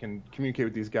how we can communicate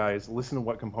with these guys, listen to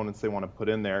what components they want to put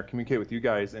in there, communicate with you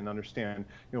guys, and understand,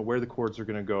 you know, where the cords are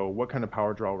going to go, what kind of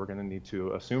power draw we're going to need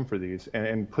to assume for these,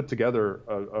 and put together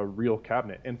a real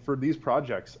cabinet. And for these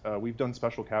projects, we've done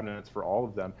special cabinets for all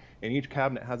of them, and each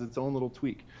cabinet has its own little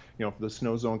tweak. You know, for the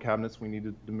snow zone cabinets, we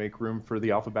needed to make room for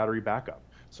the alpha battery backup.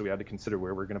 So we had to consider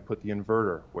where we're going to put the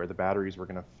inverter, where the batteries were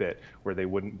going to fit, where they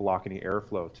wouldn't block any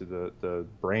airflow to the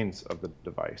brains of the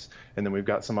device. And then we've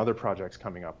got some other projects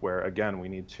coming up where, again, we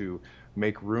need to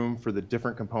make room for the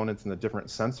different components and the different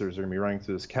sensors that are going to be running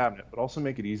through this cabinet, but also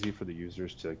make it easy for the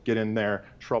users to get in there,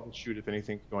 troubleshoot if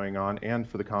anything's going on, and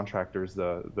for the contractors,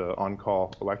 the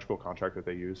on-call electrical contract that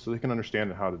they use, so they can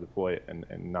understand how to deploy it and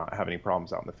not have any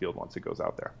problems out in the field once it goes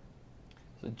out there.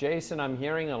 So Jason, I'm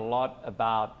hearing a lot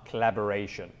about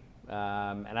collaboration,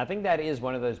 and I think that is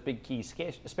one of those big keys,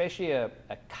 especially a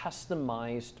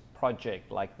customized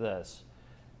project like this,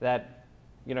 that,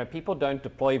 you know, people don't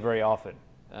deploy very often.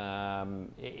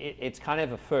 It's kind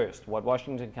of a first. What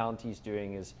Washington County is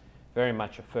doing is very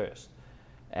much a first,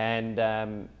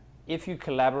 and if you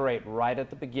collaborate right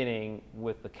at the beginning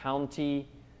with the county,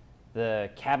 the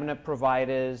cabinet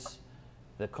providers,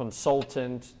 the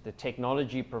consultant, the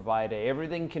technology provider,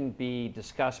 everything can be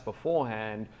discussed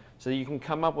beforehand so that you can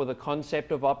come up with a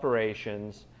concept of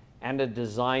operations and a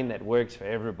design that works for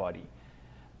everybody.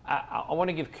 I want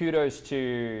to give kudos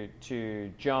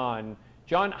to John.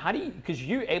 John, how do you, because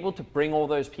you're able to bring all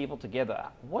those people together,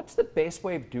 what's the best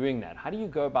way of doing that? How do you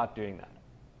go about doing that?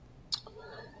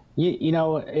 You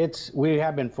know, we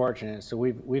have been fortunate. So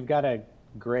we've got a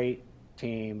great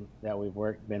team that we've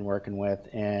been working with,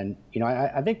 and you know,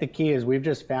 I think the key is we've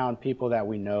just found people that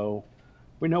we know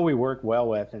we work well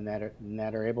with, and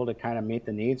that are able to kind of meet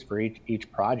the needs for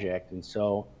each project. And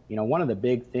so, you know, one of the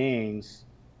big things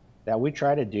that we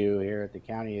try to do here at the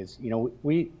county is, you know,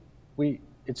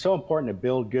 it's so important to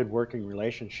build good working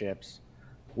relationships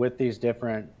with these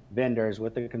different vendors,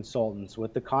 with the consultants,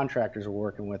 with the contractors we're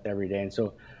working with every day. And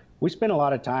so we spend a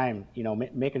lot of time, you know,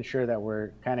 making sure that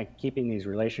we're kind of keeping these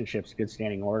relationships good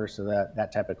standing order so that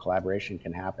that type of collaboration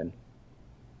can happen.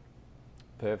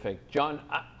 Perfect. John,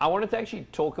 I wanted to actually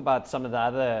talk about some of the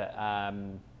other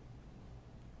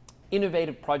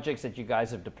innovative projects that you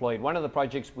guys have deployed. One of the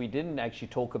projects we didn't actually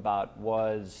talk about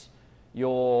was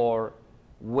your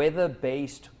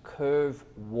weather-based curve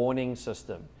warning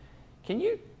system. Can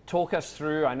you talk us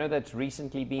through, I know that's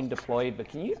recently been deployed, but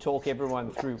can you talk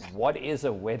everyone through what is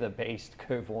a weather-based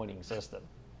curve warning system?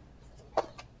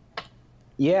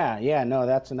 Yeah, no,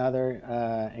 that's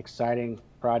another exciting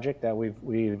project that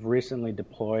we've recently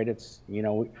deployed. It's, you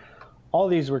know, all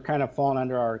these were kind of falling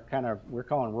under our we're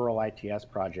calling rural ITS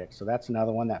projects. So that's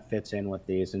another one that fits in with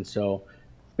these. And so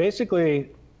basically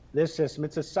this system,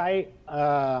 it's a site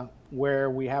where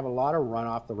we have a lot of run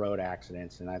off the road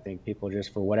accidents. And I think people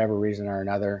just for whatever reason or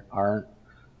another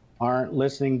aren't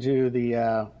listening to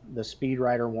the speed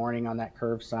rider warning on that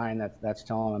curve sign that's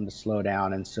telling them to slow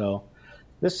down. And so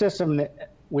this system that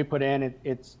we put in,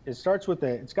 it starts with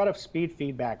it's got a speed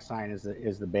feedback sign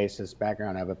is the basis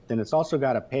background of it. Then it's also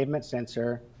got a pavement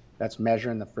sensor that's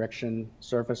measuring the friction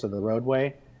surface of the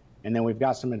roadway. And then we've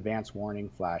got some advanced warning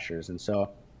flashers. And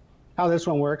so how this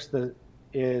one works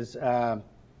is the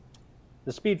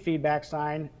speed feedback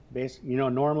sign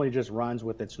normally just runs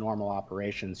with its normal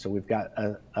operation. So we've got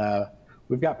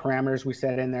parameters we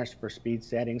set in there for speed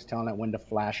settings, telling it when to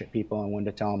flash at people and when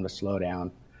to tell them to slow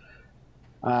down.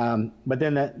 But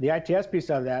then the ITS piece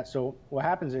of that, so what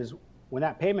happens is when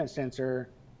that pavement sensor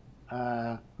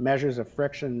measures a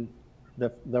friction,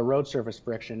 the road surface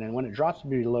friction, and when it drops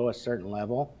below a certain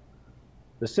level,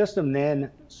 the system then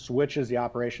switches the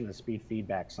operation of the speed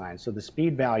feedback sign. So the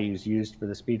speed values used for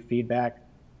the speed feedback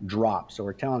drop. So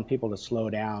we're telling people to slow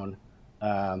down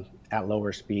at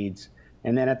lower speeds.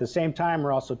 And then at the same time,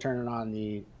 we're also turning on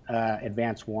the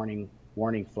advanced warning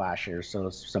flashers,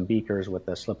 so some beakers with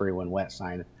the slippery when wet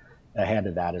sign ahead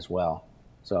of that as well.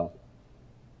 So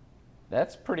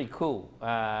that's pretty cool.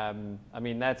 I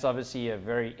mean, that's obviously a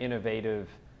very innovative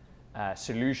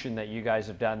solution that you guys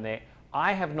have done there.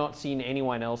 I have not seen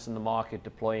anyone else in the market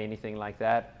deploy anything like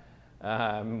that,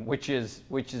 which is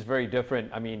very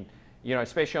different. I mean,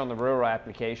 especially on the rural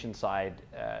application side.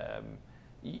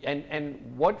 And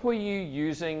what were you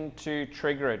using to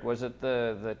trigger it? Was it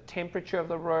the temperature of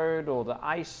the road or the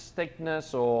ice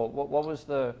thickness, or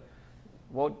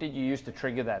what did you use to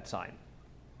trigger that sign?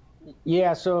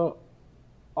 Yeah, so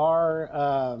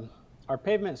our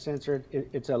pavement sensor,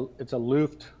 it's a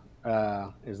Luft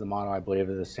is the model, I believe,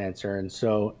 of the sensor, and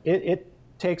so it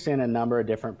takes in a number of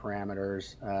different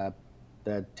parameters,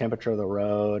 the temperature of the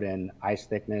road and ice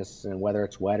thickness and whether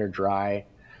it's wet or dry,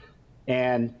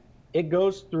 and it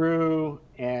goes through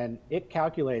and it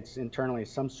calculates internally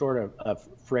some sort of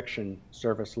friction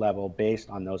surface level based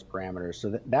on those parameters.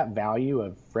 So that value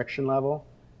of friction level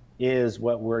is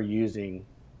what we're using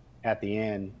at the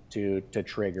end to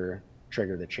trigger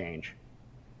the change.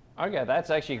 Okay, that's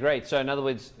actually great. So in other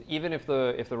words, even if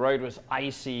the road was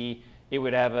icy, it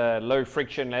would have a low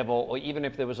friction level, or even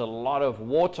if there was a lot of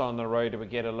water on the road, it would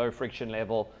get a low friction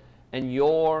level, and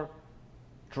your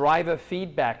driver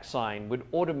feedback sign would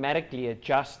automatically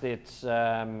adjust its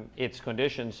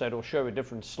conditions, so it'll show a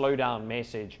different slowdown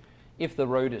message if the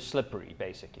road is slippery,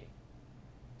 basically.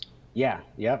 Yeah,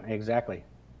 exactly.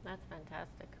 That's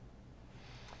fantastic.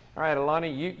 All right,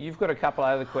 Alana, you've got a couple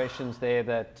other questions there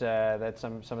that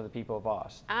some of the people have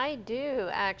asked. I do,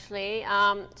 actually.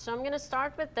 So I'm going to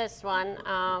start with this one.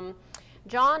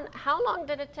 John, how long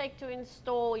did it take to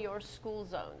install your school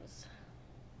zones?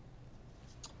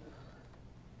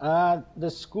 The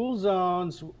school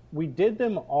zones, we did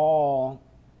them all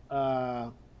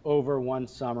over one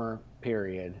summer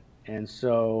period. And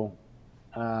so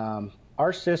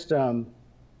our system,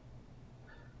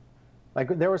 like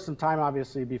there was some time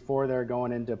obviously before they're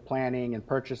going into planning and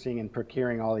purchasing and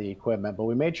procuring all the equipment, but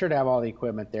we made sure to have all the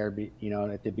equipment there,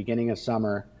 at the beginning of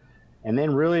summer. And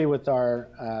then really with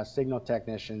our signal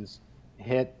technicians,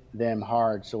 hit them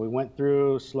hard. So we went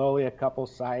through slowly a couple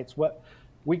sites.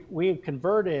 We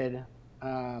converted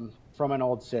from an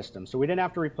old system, so we didn't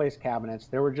have to replace cabinets.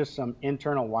 There were just some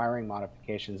internal wiring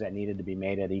modifications that needed to be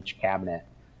made at each cabinet.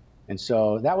 And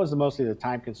so that was mostly the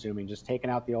time consuming, just taking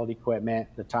out the old equipment,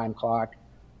 the time clock,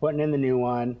 putting in the new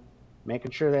one,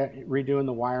 making sure that redoing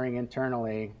the wiring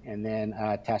internally, and then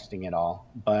testing it all.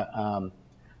 But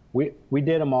we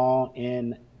did them all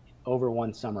in over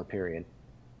one summer period.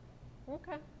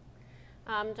 Okay.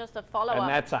 Just a follow-up. And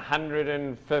that's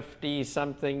 150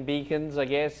 something beacons, I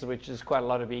guess, which is quite a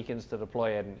lot of beacons to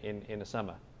deploy in a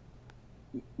summer.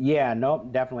 Yeah, no,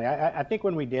 definitely. I think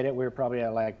when we did it, we were probably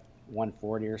at like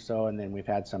 140 or so, and then we've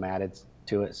had some added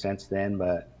to it since then,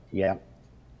 but yeah.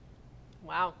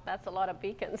 Wow, that's a lot of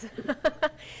beacons.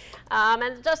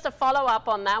 And just a follow-up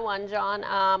on that one,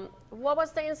 John, what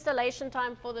was the installation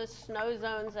time for the snow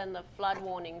zones and the flood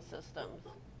warning systems?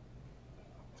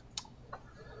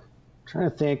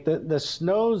 Trying to think, the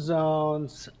snow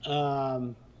zones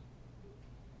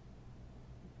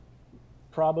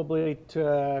probably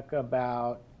took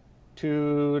about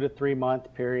 2 to 3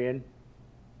 month period.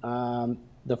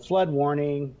 The flood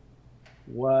warning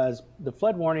was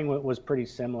pretty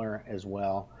similar as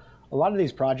well. A lot of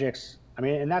these projects I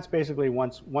mean, and that's basically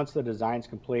once the design's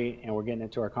complete and we're getting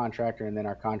it to our contractor, and then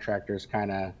our contractors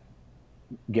kind of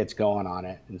gets going on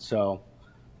it. And so,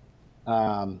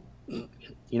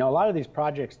 you know, a lot of these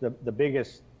projects, the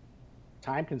biggest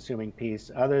time-consuming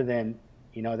piece, other than,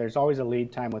 you know, there's always a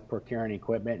lead time with procuring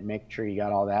equipment and making sure you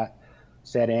got all that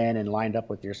set in and lined up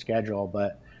with your schedule.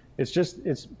 But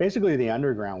it's basically the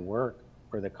underground work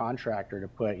for the contractor to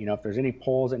put, you know, if there's any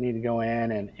poles that need to go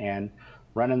in and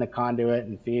running the conduit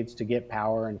and feeds to get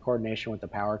power in coordination with the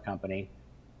power company.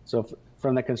 So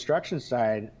from the construction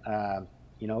side,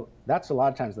 you know, that's a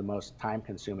lot of times the most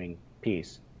time-consuming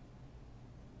piece.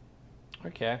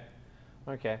 Okay.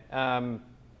 Just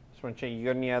want to check, you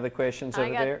got any other questions over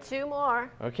there? I got 2 more.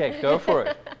 Okay, go for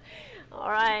it.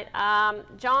 All right.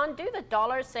 John, do the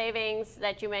dollar savings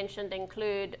that you mentioned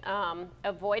include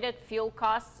avoided fuel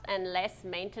costs and less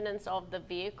maintenance of the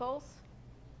vehicles?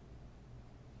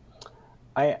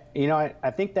 I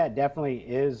think that definitely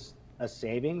is a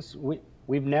savings.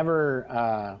 We've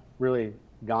never really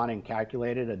gone and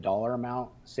calculated a dollar amount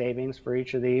savings for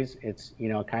each of these. It's, you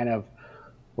know, kind of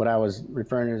what I was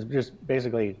referring to is just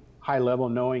basically high level,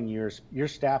 knowing your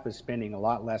staff is spending a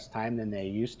lot less time than they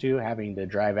used to, having to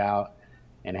drive out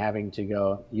and having to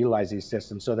go utilize these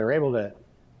systems. So they're able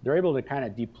to kind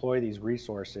of deploy these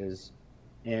resources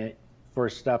for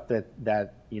stuff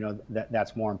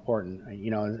that's more important,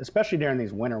 you know, especially during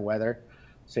these winter weather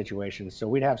situations. So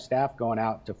we'd have staff going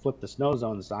out to flip the snow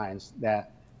zone signs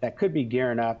that could be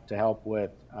gearing up to help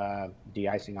with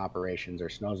de-icing operations or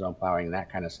snow zone plowing and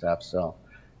that kind of stuff. So,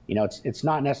 you know, it's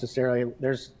not necessarily,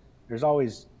 there's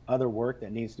always other work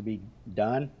that needs to be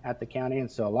done at the county.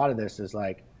 And so a lot of this is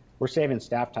like, we're saving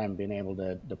staff time being able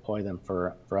to deploy them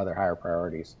for other higher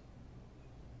priorities.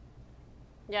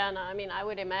 Yeah, no, I mean, I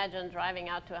would imagine driving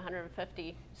out to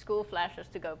 150 school flashes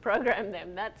to go program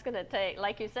them. That's going to take,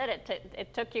 like you said,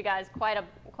 it took you guys quite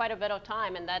a bit of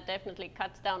time, and that definitely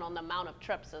cuts down on the amount of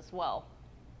trips as well.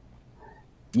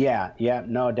 Yeah,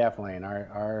 no, definitely. And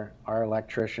our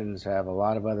electricians have a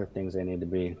lot of other things they need to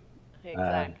be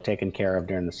taken care of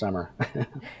during the summer.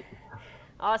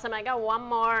 Awesome. I got one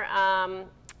more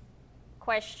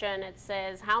question. It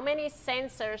says, how many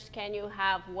sensors can you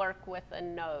have work with a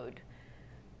node?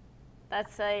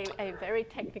 That's a very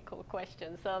technical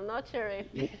question, so I'm not sure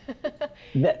if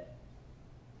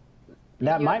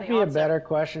that might be a better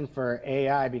question for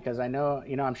AI, because I know,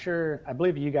 you know, I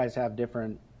believe you guys have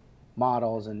different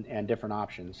models and different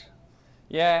options.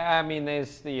 Yeah, I mean,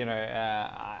 there's the, you know,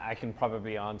 I can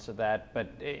probably answer that, but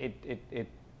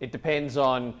it depends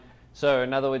on. So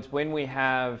in other words, when we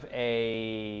have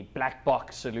a black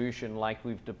box solution like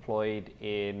we've deployed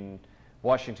in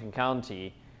Washington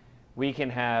County, we can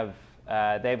have.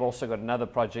 They've also got another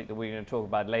project that we're going to talk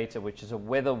about later, which is a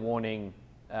weather warning.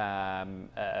 When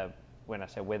I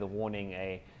say weather warning,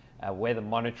 a weather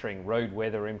monitoring, road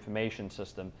weather information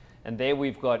system. And there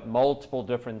we've got multiple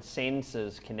different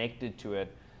sensors connected to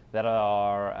it that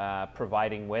are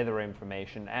providing weather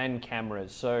information and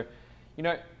cameras. So, you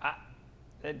know,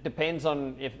 it depends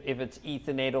on if it's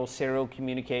Ethernet or serial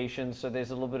communication, so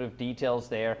there's a little bit of details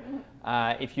there.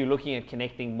 If you're looking at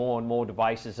connecting more and more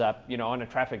devices up, you know, on a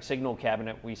traffic signal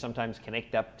cabinet, we sometimes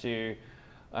connect up to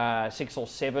 6 or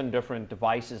 7 different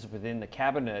devices within the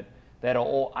cabinet that are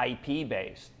all IP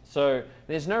based. So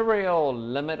there's no real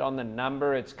limit on the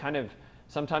number. It's kind of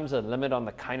sometimes a limit on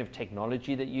the kind of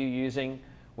technology that you're using,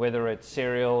 whether it's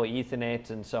serial,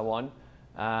 Ethernet, and so on.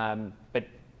 But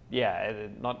yeah,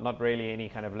 not really any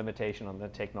kind of limitation on the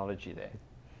technology there.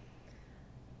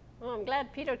 Well, I'm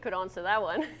glad Peter could answer that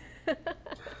one.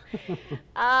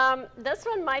 This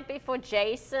one might be for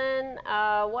Jason.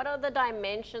 What are the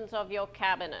dimensions of your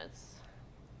cabinets?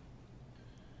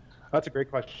 That's a great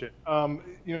question.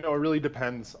 You know, it really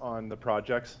depends on the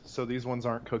projects. So these ones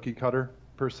aren't cookie cutter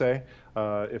per se.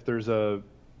 If there's a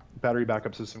battery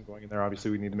backup system going in there,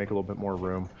 obviously we need to make a little bit more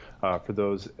room for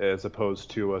those, as opposed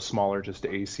to a smaller, just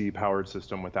AC powered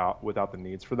system without the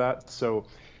needs for that. So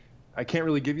I can't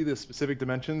really give you the specific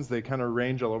dimensions. They kind of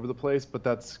range all over the place, but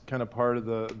that's kind of part of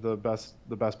the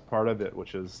best part of it,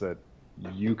 which is that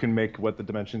you can make what the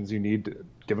dimensions you need,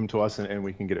 give them to us, and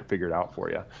we can get it figured out for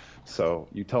you. So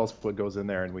you tell us what goes in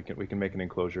there, and we can make an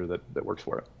enclosure that works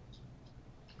for it.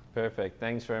 Perfect.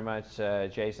 Thanks very much,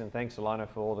 Jason. Thanks, Alana,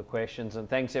 for all the questions. And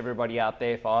thanks, everybody out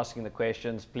there, for asking the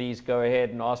questions. Please go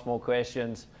ahead and ask more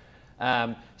questions.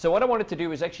 So what I wanted to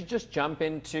do is actually just jump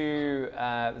into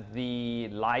the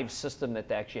live system that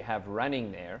they actually have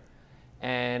running there.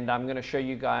 And I'm going to show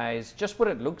you guys just what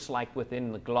it looks like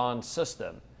within the Glance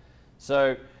system.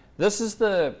 So this is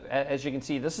as you can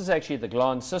see, this is actually the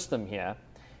Glance system here.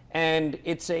 And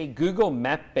it's a Google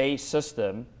Map-based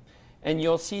system. And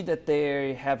you'll see that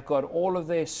they have got all of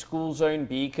their school zone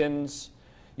beacons.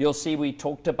 You'll see we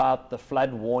talked about the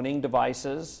flood warning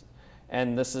devices.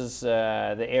 And this is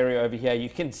the area over here. You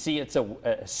can see it's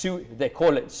they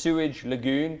call it sewage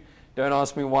lagoon. Don't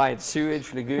ask me why it's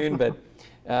sewage lagoon, but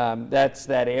that's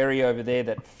that area over there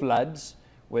that floods,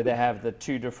 where they have the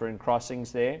 2 different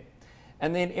crossings there.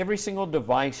 And then every single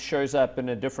device shows up in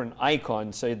a different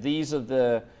icon. So these are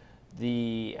the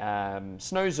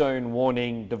snow zone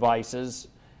warning devices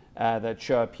that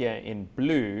show up here in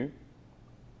blue.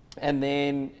 And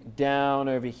then down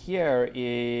over here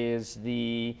is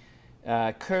the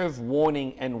curve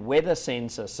warning and weather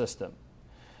sensor system.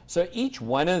 So each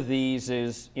one of these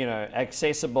is,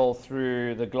 accessible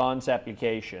through the Glance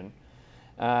application.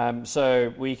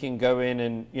 So we can go in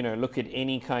and, look at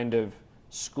any kind of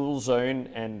school zone,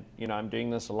 and, I'm doing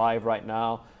this live right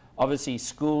now. Obviously,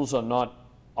 schools are not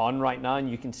on right now, and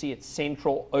you can see it's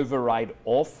central override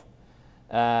off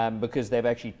because they've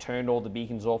actually turned all the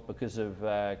beacons off because of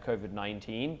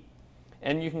COVID-19.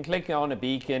 And you can click on a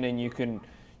beacon and you can,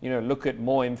 look at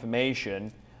more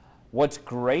information. What's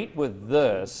great with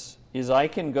this is I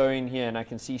can go in here and I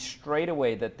can see straight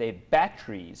away that their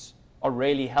batteries are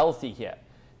really healthy here.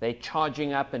 They're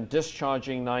charging up and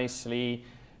discharging nicely.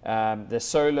 The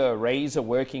solar arrays are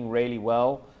working really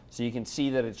well. So you can see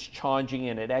that it's charging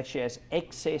and it actually has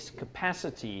excess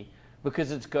capacity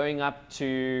because it's going up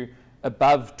to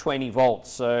above 20 volts.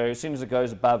 So as soon as it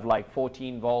goes above like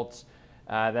 14 volts,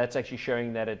 that's actually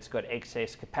showing that it's got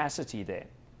excess capacity there.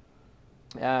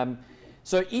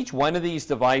 So each one of these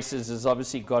devices has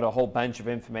obviously got a whole bunch of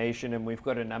information, and we've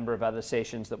got a number of other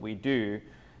sessions that we do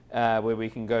where we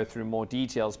can go through more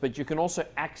details. But you can also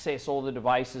access all the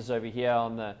devices over here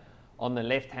on the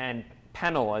left-hand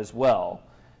panel as well,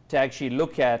 to actually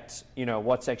look at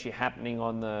what's actually happening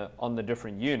on the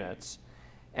different units.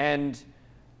 And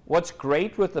what's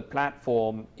great with the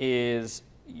platform is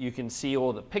you can see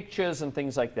all the pictures and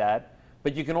things like that,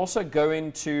 but you can also go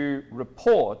into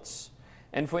reports,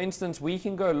 and for instance we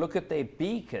can go look at their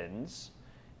beacons,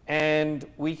 and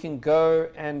we can go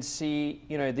and see,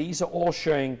 these are all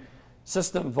showing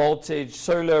system voltage,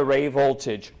 solar array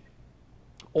voltage.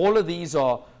 All of these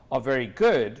are very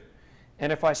good.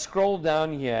 And if I scroll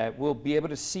down here, we'll be able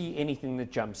to see anything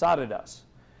that jumps out at us.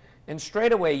 And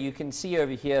straight away, you can see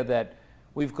over here that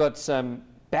we've got some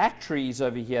batteries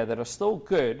over here that are still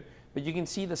good, but you can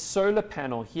see the solar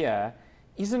panel here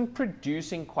isn't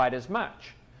producing quite as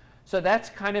much. So that's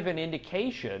kind of an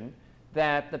indication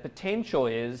that the potential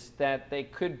is that there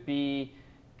could be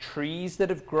trees that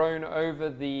have grown over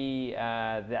the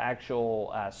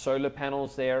actual solar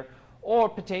panels there, or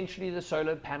potentially the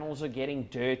solar panels are getting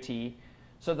dirty.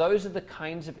 So those are the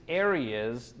kinds of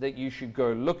areas that you should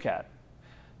go look at.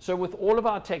 So with all of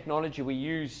our technology, we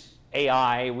use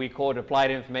AI, we call it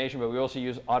applied information, but we also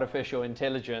use artificial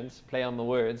intelligence, play on the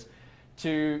words,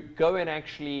 to go and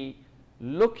actually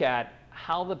look at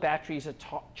how the batteries are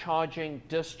charging,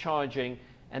 discharging,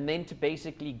 and then to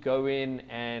basically go in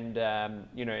and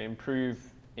improve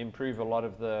a lot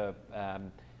of the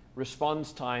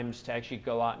response times to actually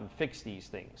go out and fix these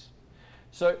things.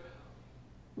 So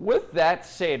with that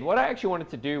said, what I actually wanted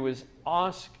to do was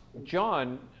ask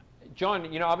John,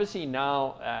 obviously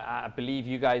now I believe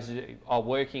you guys are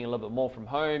working a little bit more from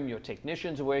home, your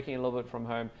technicians are working a little bit from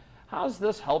home. How's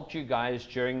this helped you guys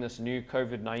during this new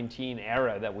COVID-19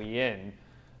 era that we're in,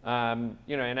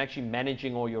 and actually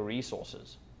managing all your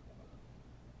resources?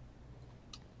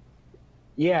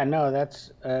 Yeah, no,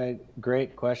 that's a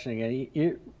great question again.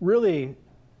 You really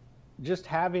just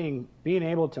being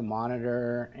able to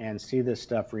monitor and see this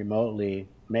stuff remotely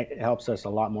helps us be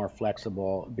a lot more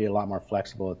flexible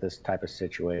with this type of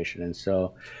situation. And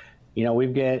so, we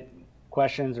get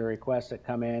questions or requests that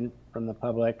come in from the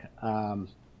public.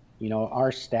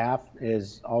 Our staff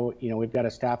is we've got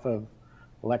a staff of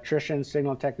electricians,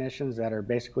 signal technicians that are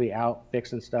basically out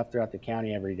fixing stuff throughout the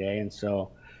county every day. And so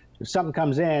if something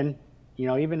comes in,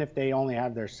 even if they only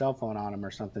have their cell phone on them or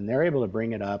something, they're able to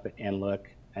bring it up and look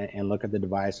at the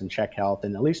device and check health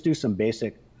and at least do some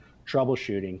basic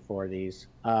troubleshooting for these.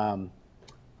 And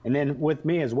then with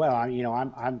me as well,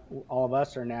 all of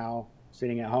us are now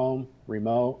sitting at home,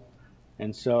 remote.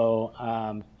 And so,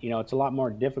 it's a lot more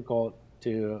difficult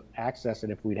to access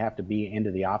it if we'd have to be into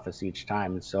the office each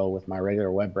time. And so with my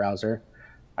regular web browser,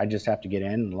 I just have to get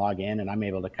in and log in, and I'm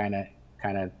able to kind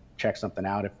of check something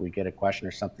out if we get a question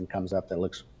or something comes up that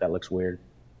looks weird.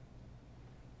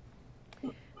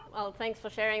 Well, thanks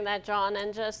for sharing that, John.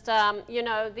 And just,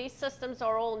 these systems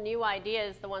are all new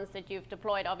ideas, the ones that you've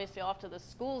deployed, obviously, after the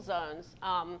school zones.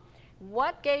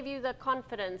 What gave you the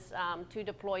confidence to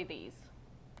deploy these?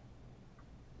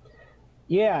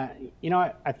 Yeah,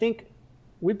 I think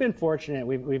we've been fortunate.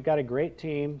 We've got a great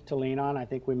team to lean on. I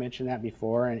think we mentioned that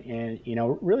before. And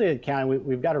really at the county,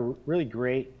 we've got a really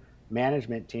great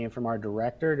management team from our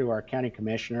director to our county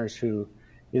commissioners who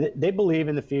they believe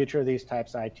in the future of these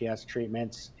types of ITS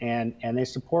treatments, and they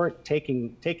support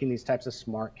taking these types of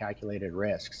smart, calculated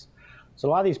risks. So a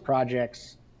lot of these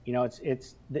projects,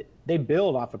 they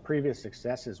build off of previous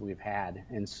successes we've had,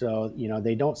 and so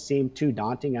they don't seem too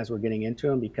daunting as we're getting into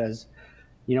them because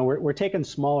we're taking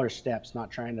smaller steps, not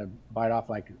trying to bite off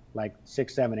like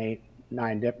 6, 7, 8,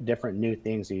 9 different new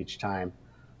things each time.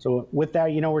 So with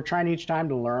that, we're trying each time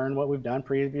to learn what we've done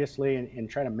previously and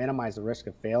try to minimize the risk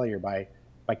of failure by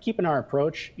keeping our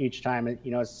approach each time,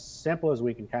 as simple as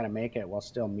we can kind of make it while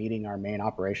still meeting our main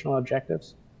operational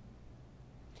objectives.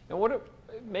 And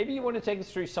maybe you want to take us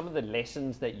through some of the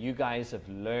lessons that you guys have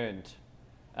learned,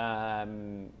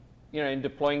 in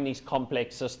deploying these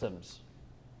complex systems.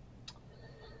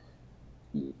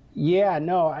 Yeah,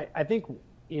 no, I think,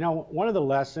 one of the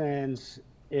lessons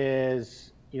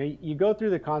is, you go through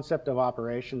the concept of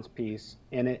operations piece,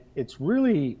 and it's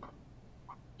really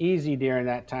easy during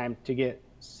that time to get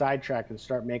sidetracked and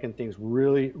start making things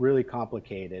really, really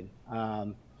complicated.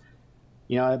 But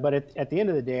at the end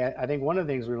of the day, I think one of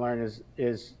the things we learned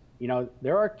is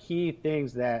there are key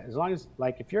things that, as long as,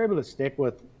 if you're able to stick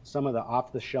with some of the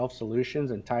off-the-shelf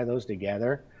solutions and tie those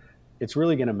together, it's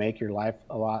really going to make your life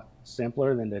a lot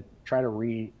simpler than to try to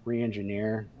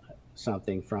re-engineer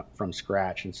something from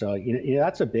scratch. And so,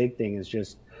 that's a big thing, is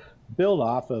just build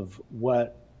off of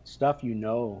what stuff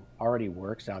already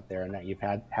works out there and that you've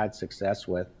had success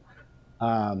with.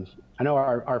 I know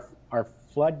our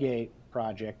floodgate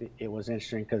project, it was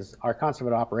interesting because our concept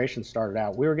of operations started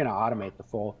out, we were going to automate the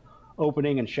full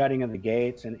opening and shutting of the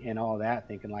gates and all that,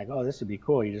 thinking like, oh, this would be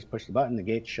cool. You just push the button, the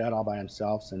gates shut all by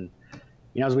themselves. And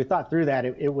as we thought through that,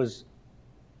 it was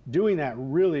doing that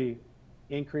really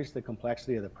increased the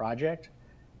complexity of the project,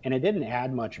 and it didn't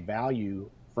add much value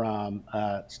from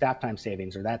staff time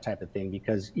savings or that type of thing,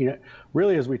 because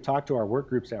really, as we talked to our work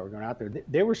groups that were going out there,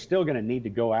 they were still going to need to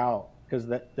go out because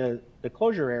the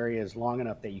closure area is long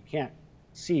enough that you can't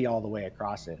see all the way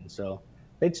across it, and so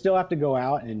they'd still have to go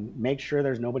out and make sure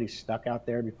there's nobody stuck out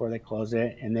there before they close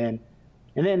it, and then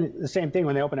the same thing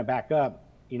when they open it back up.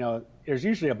 There's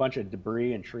usually a bunch of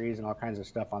debris and trees and all kinds of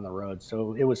stuff on the road,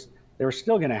 so they were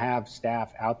still going to have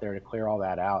staff out there to clear all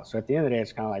that out. So at the end of the day,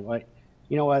 it's kind of like, well,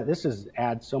 you know what, this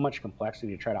adds so much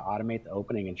complexity to try to automate the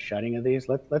opening and shutting of these.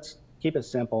 Let's keep it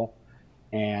simple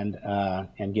and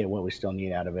get what we still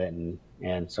need out of it.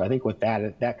 And so I think with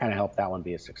that kind of helped that one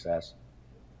be a success.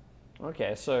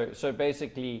 Okay, so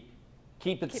basically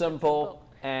keep it simple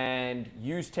and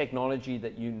use technology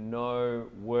that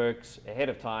works ahead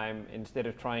of time instead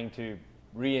of trying to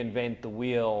reinvent the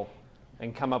wheel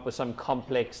and come up with some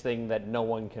complex thing that no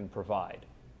one can provide.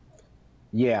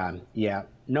 Yeah.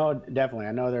 No, definitely.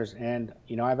 I know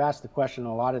I've asked the question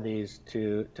a lot of these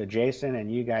to Jason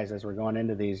and you guys as we're going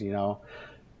into these,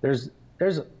 there's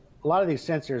a lot of these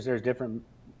sensors, there's different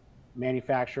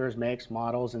manufacturers, makes,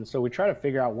 models, and so we try to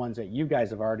figure out ones that you guys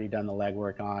have already done the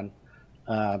legwork on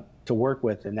to work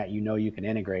with and that you can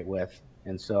integrate with.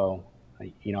 And so,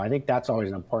 I think that's always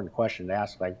an important question to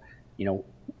ask,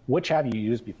 which have you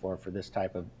used before for this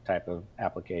type of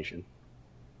application?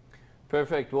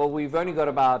 Perfect. Well, we've only got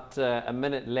about a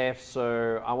minute left,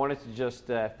 so I wanted to just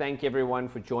thank everyone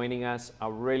for joining us. I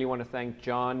really want to thank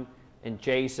John and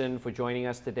Jason for joining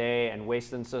us today, and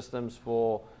Western Systems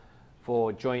for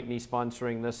jointly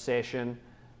sponsoring this session.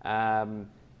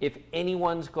 If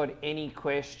anyone's got any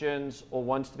questions or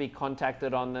wants to be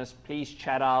contacted on this, please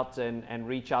chat out and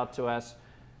reach out to us.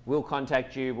 We'll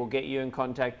contact you. We'll get you in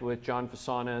contact with John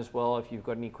Fasana as well if you've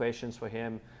got any questions for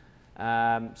him.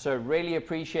 So really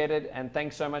appreciate it, and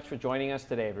thanks so much for joining us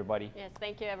today, everybody. Yes,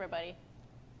 thank you, everybody.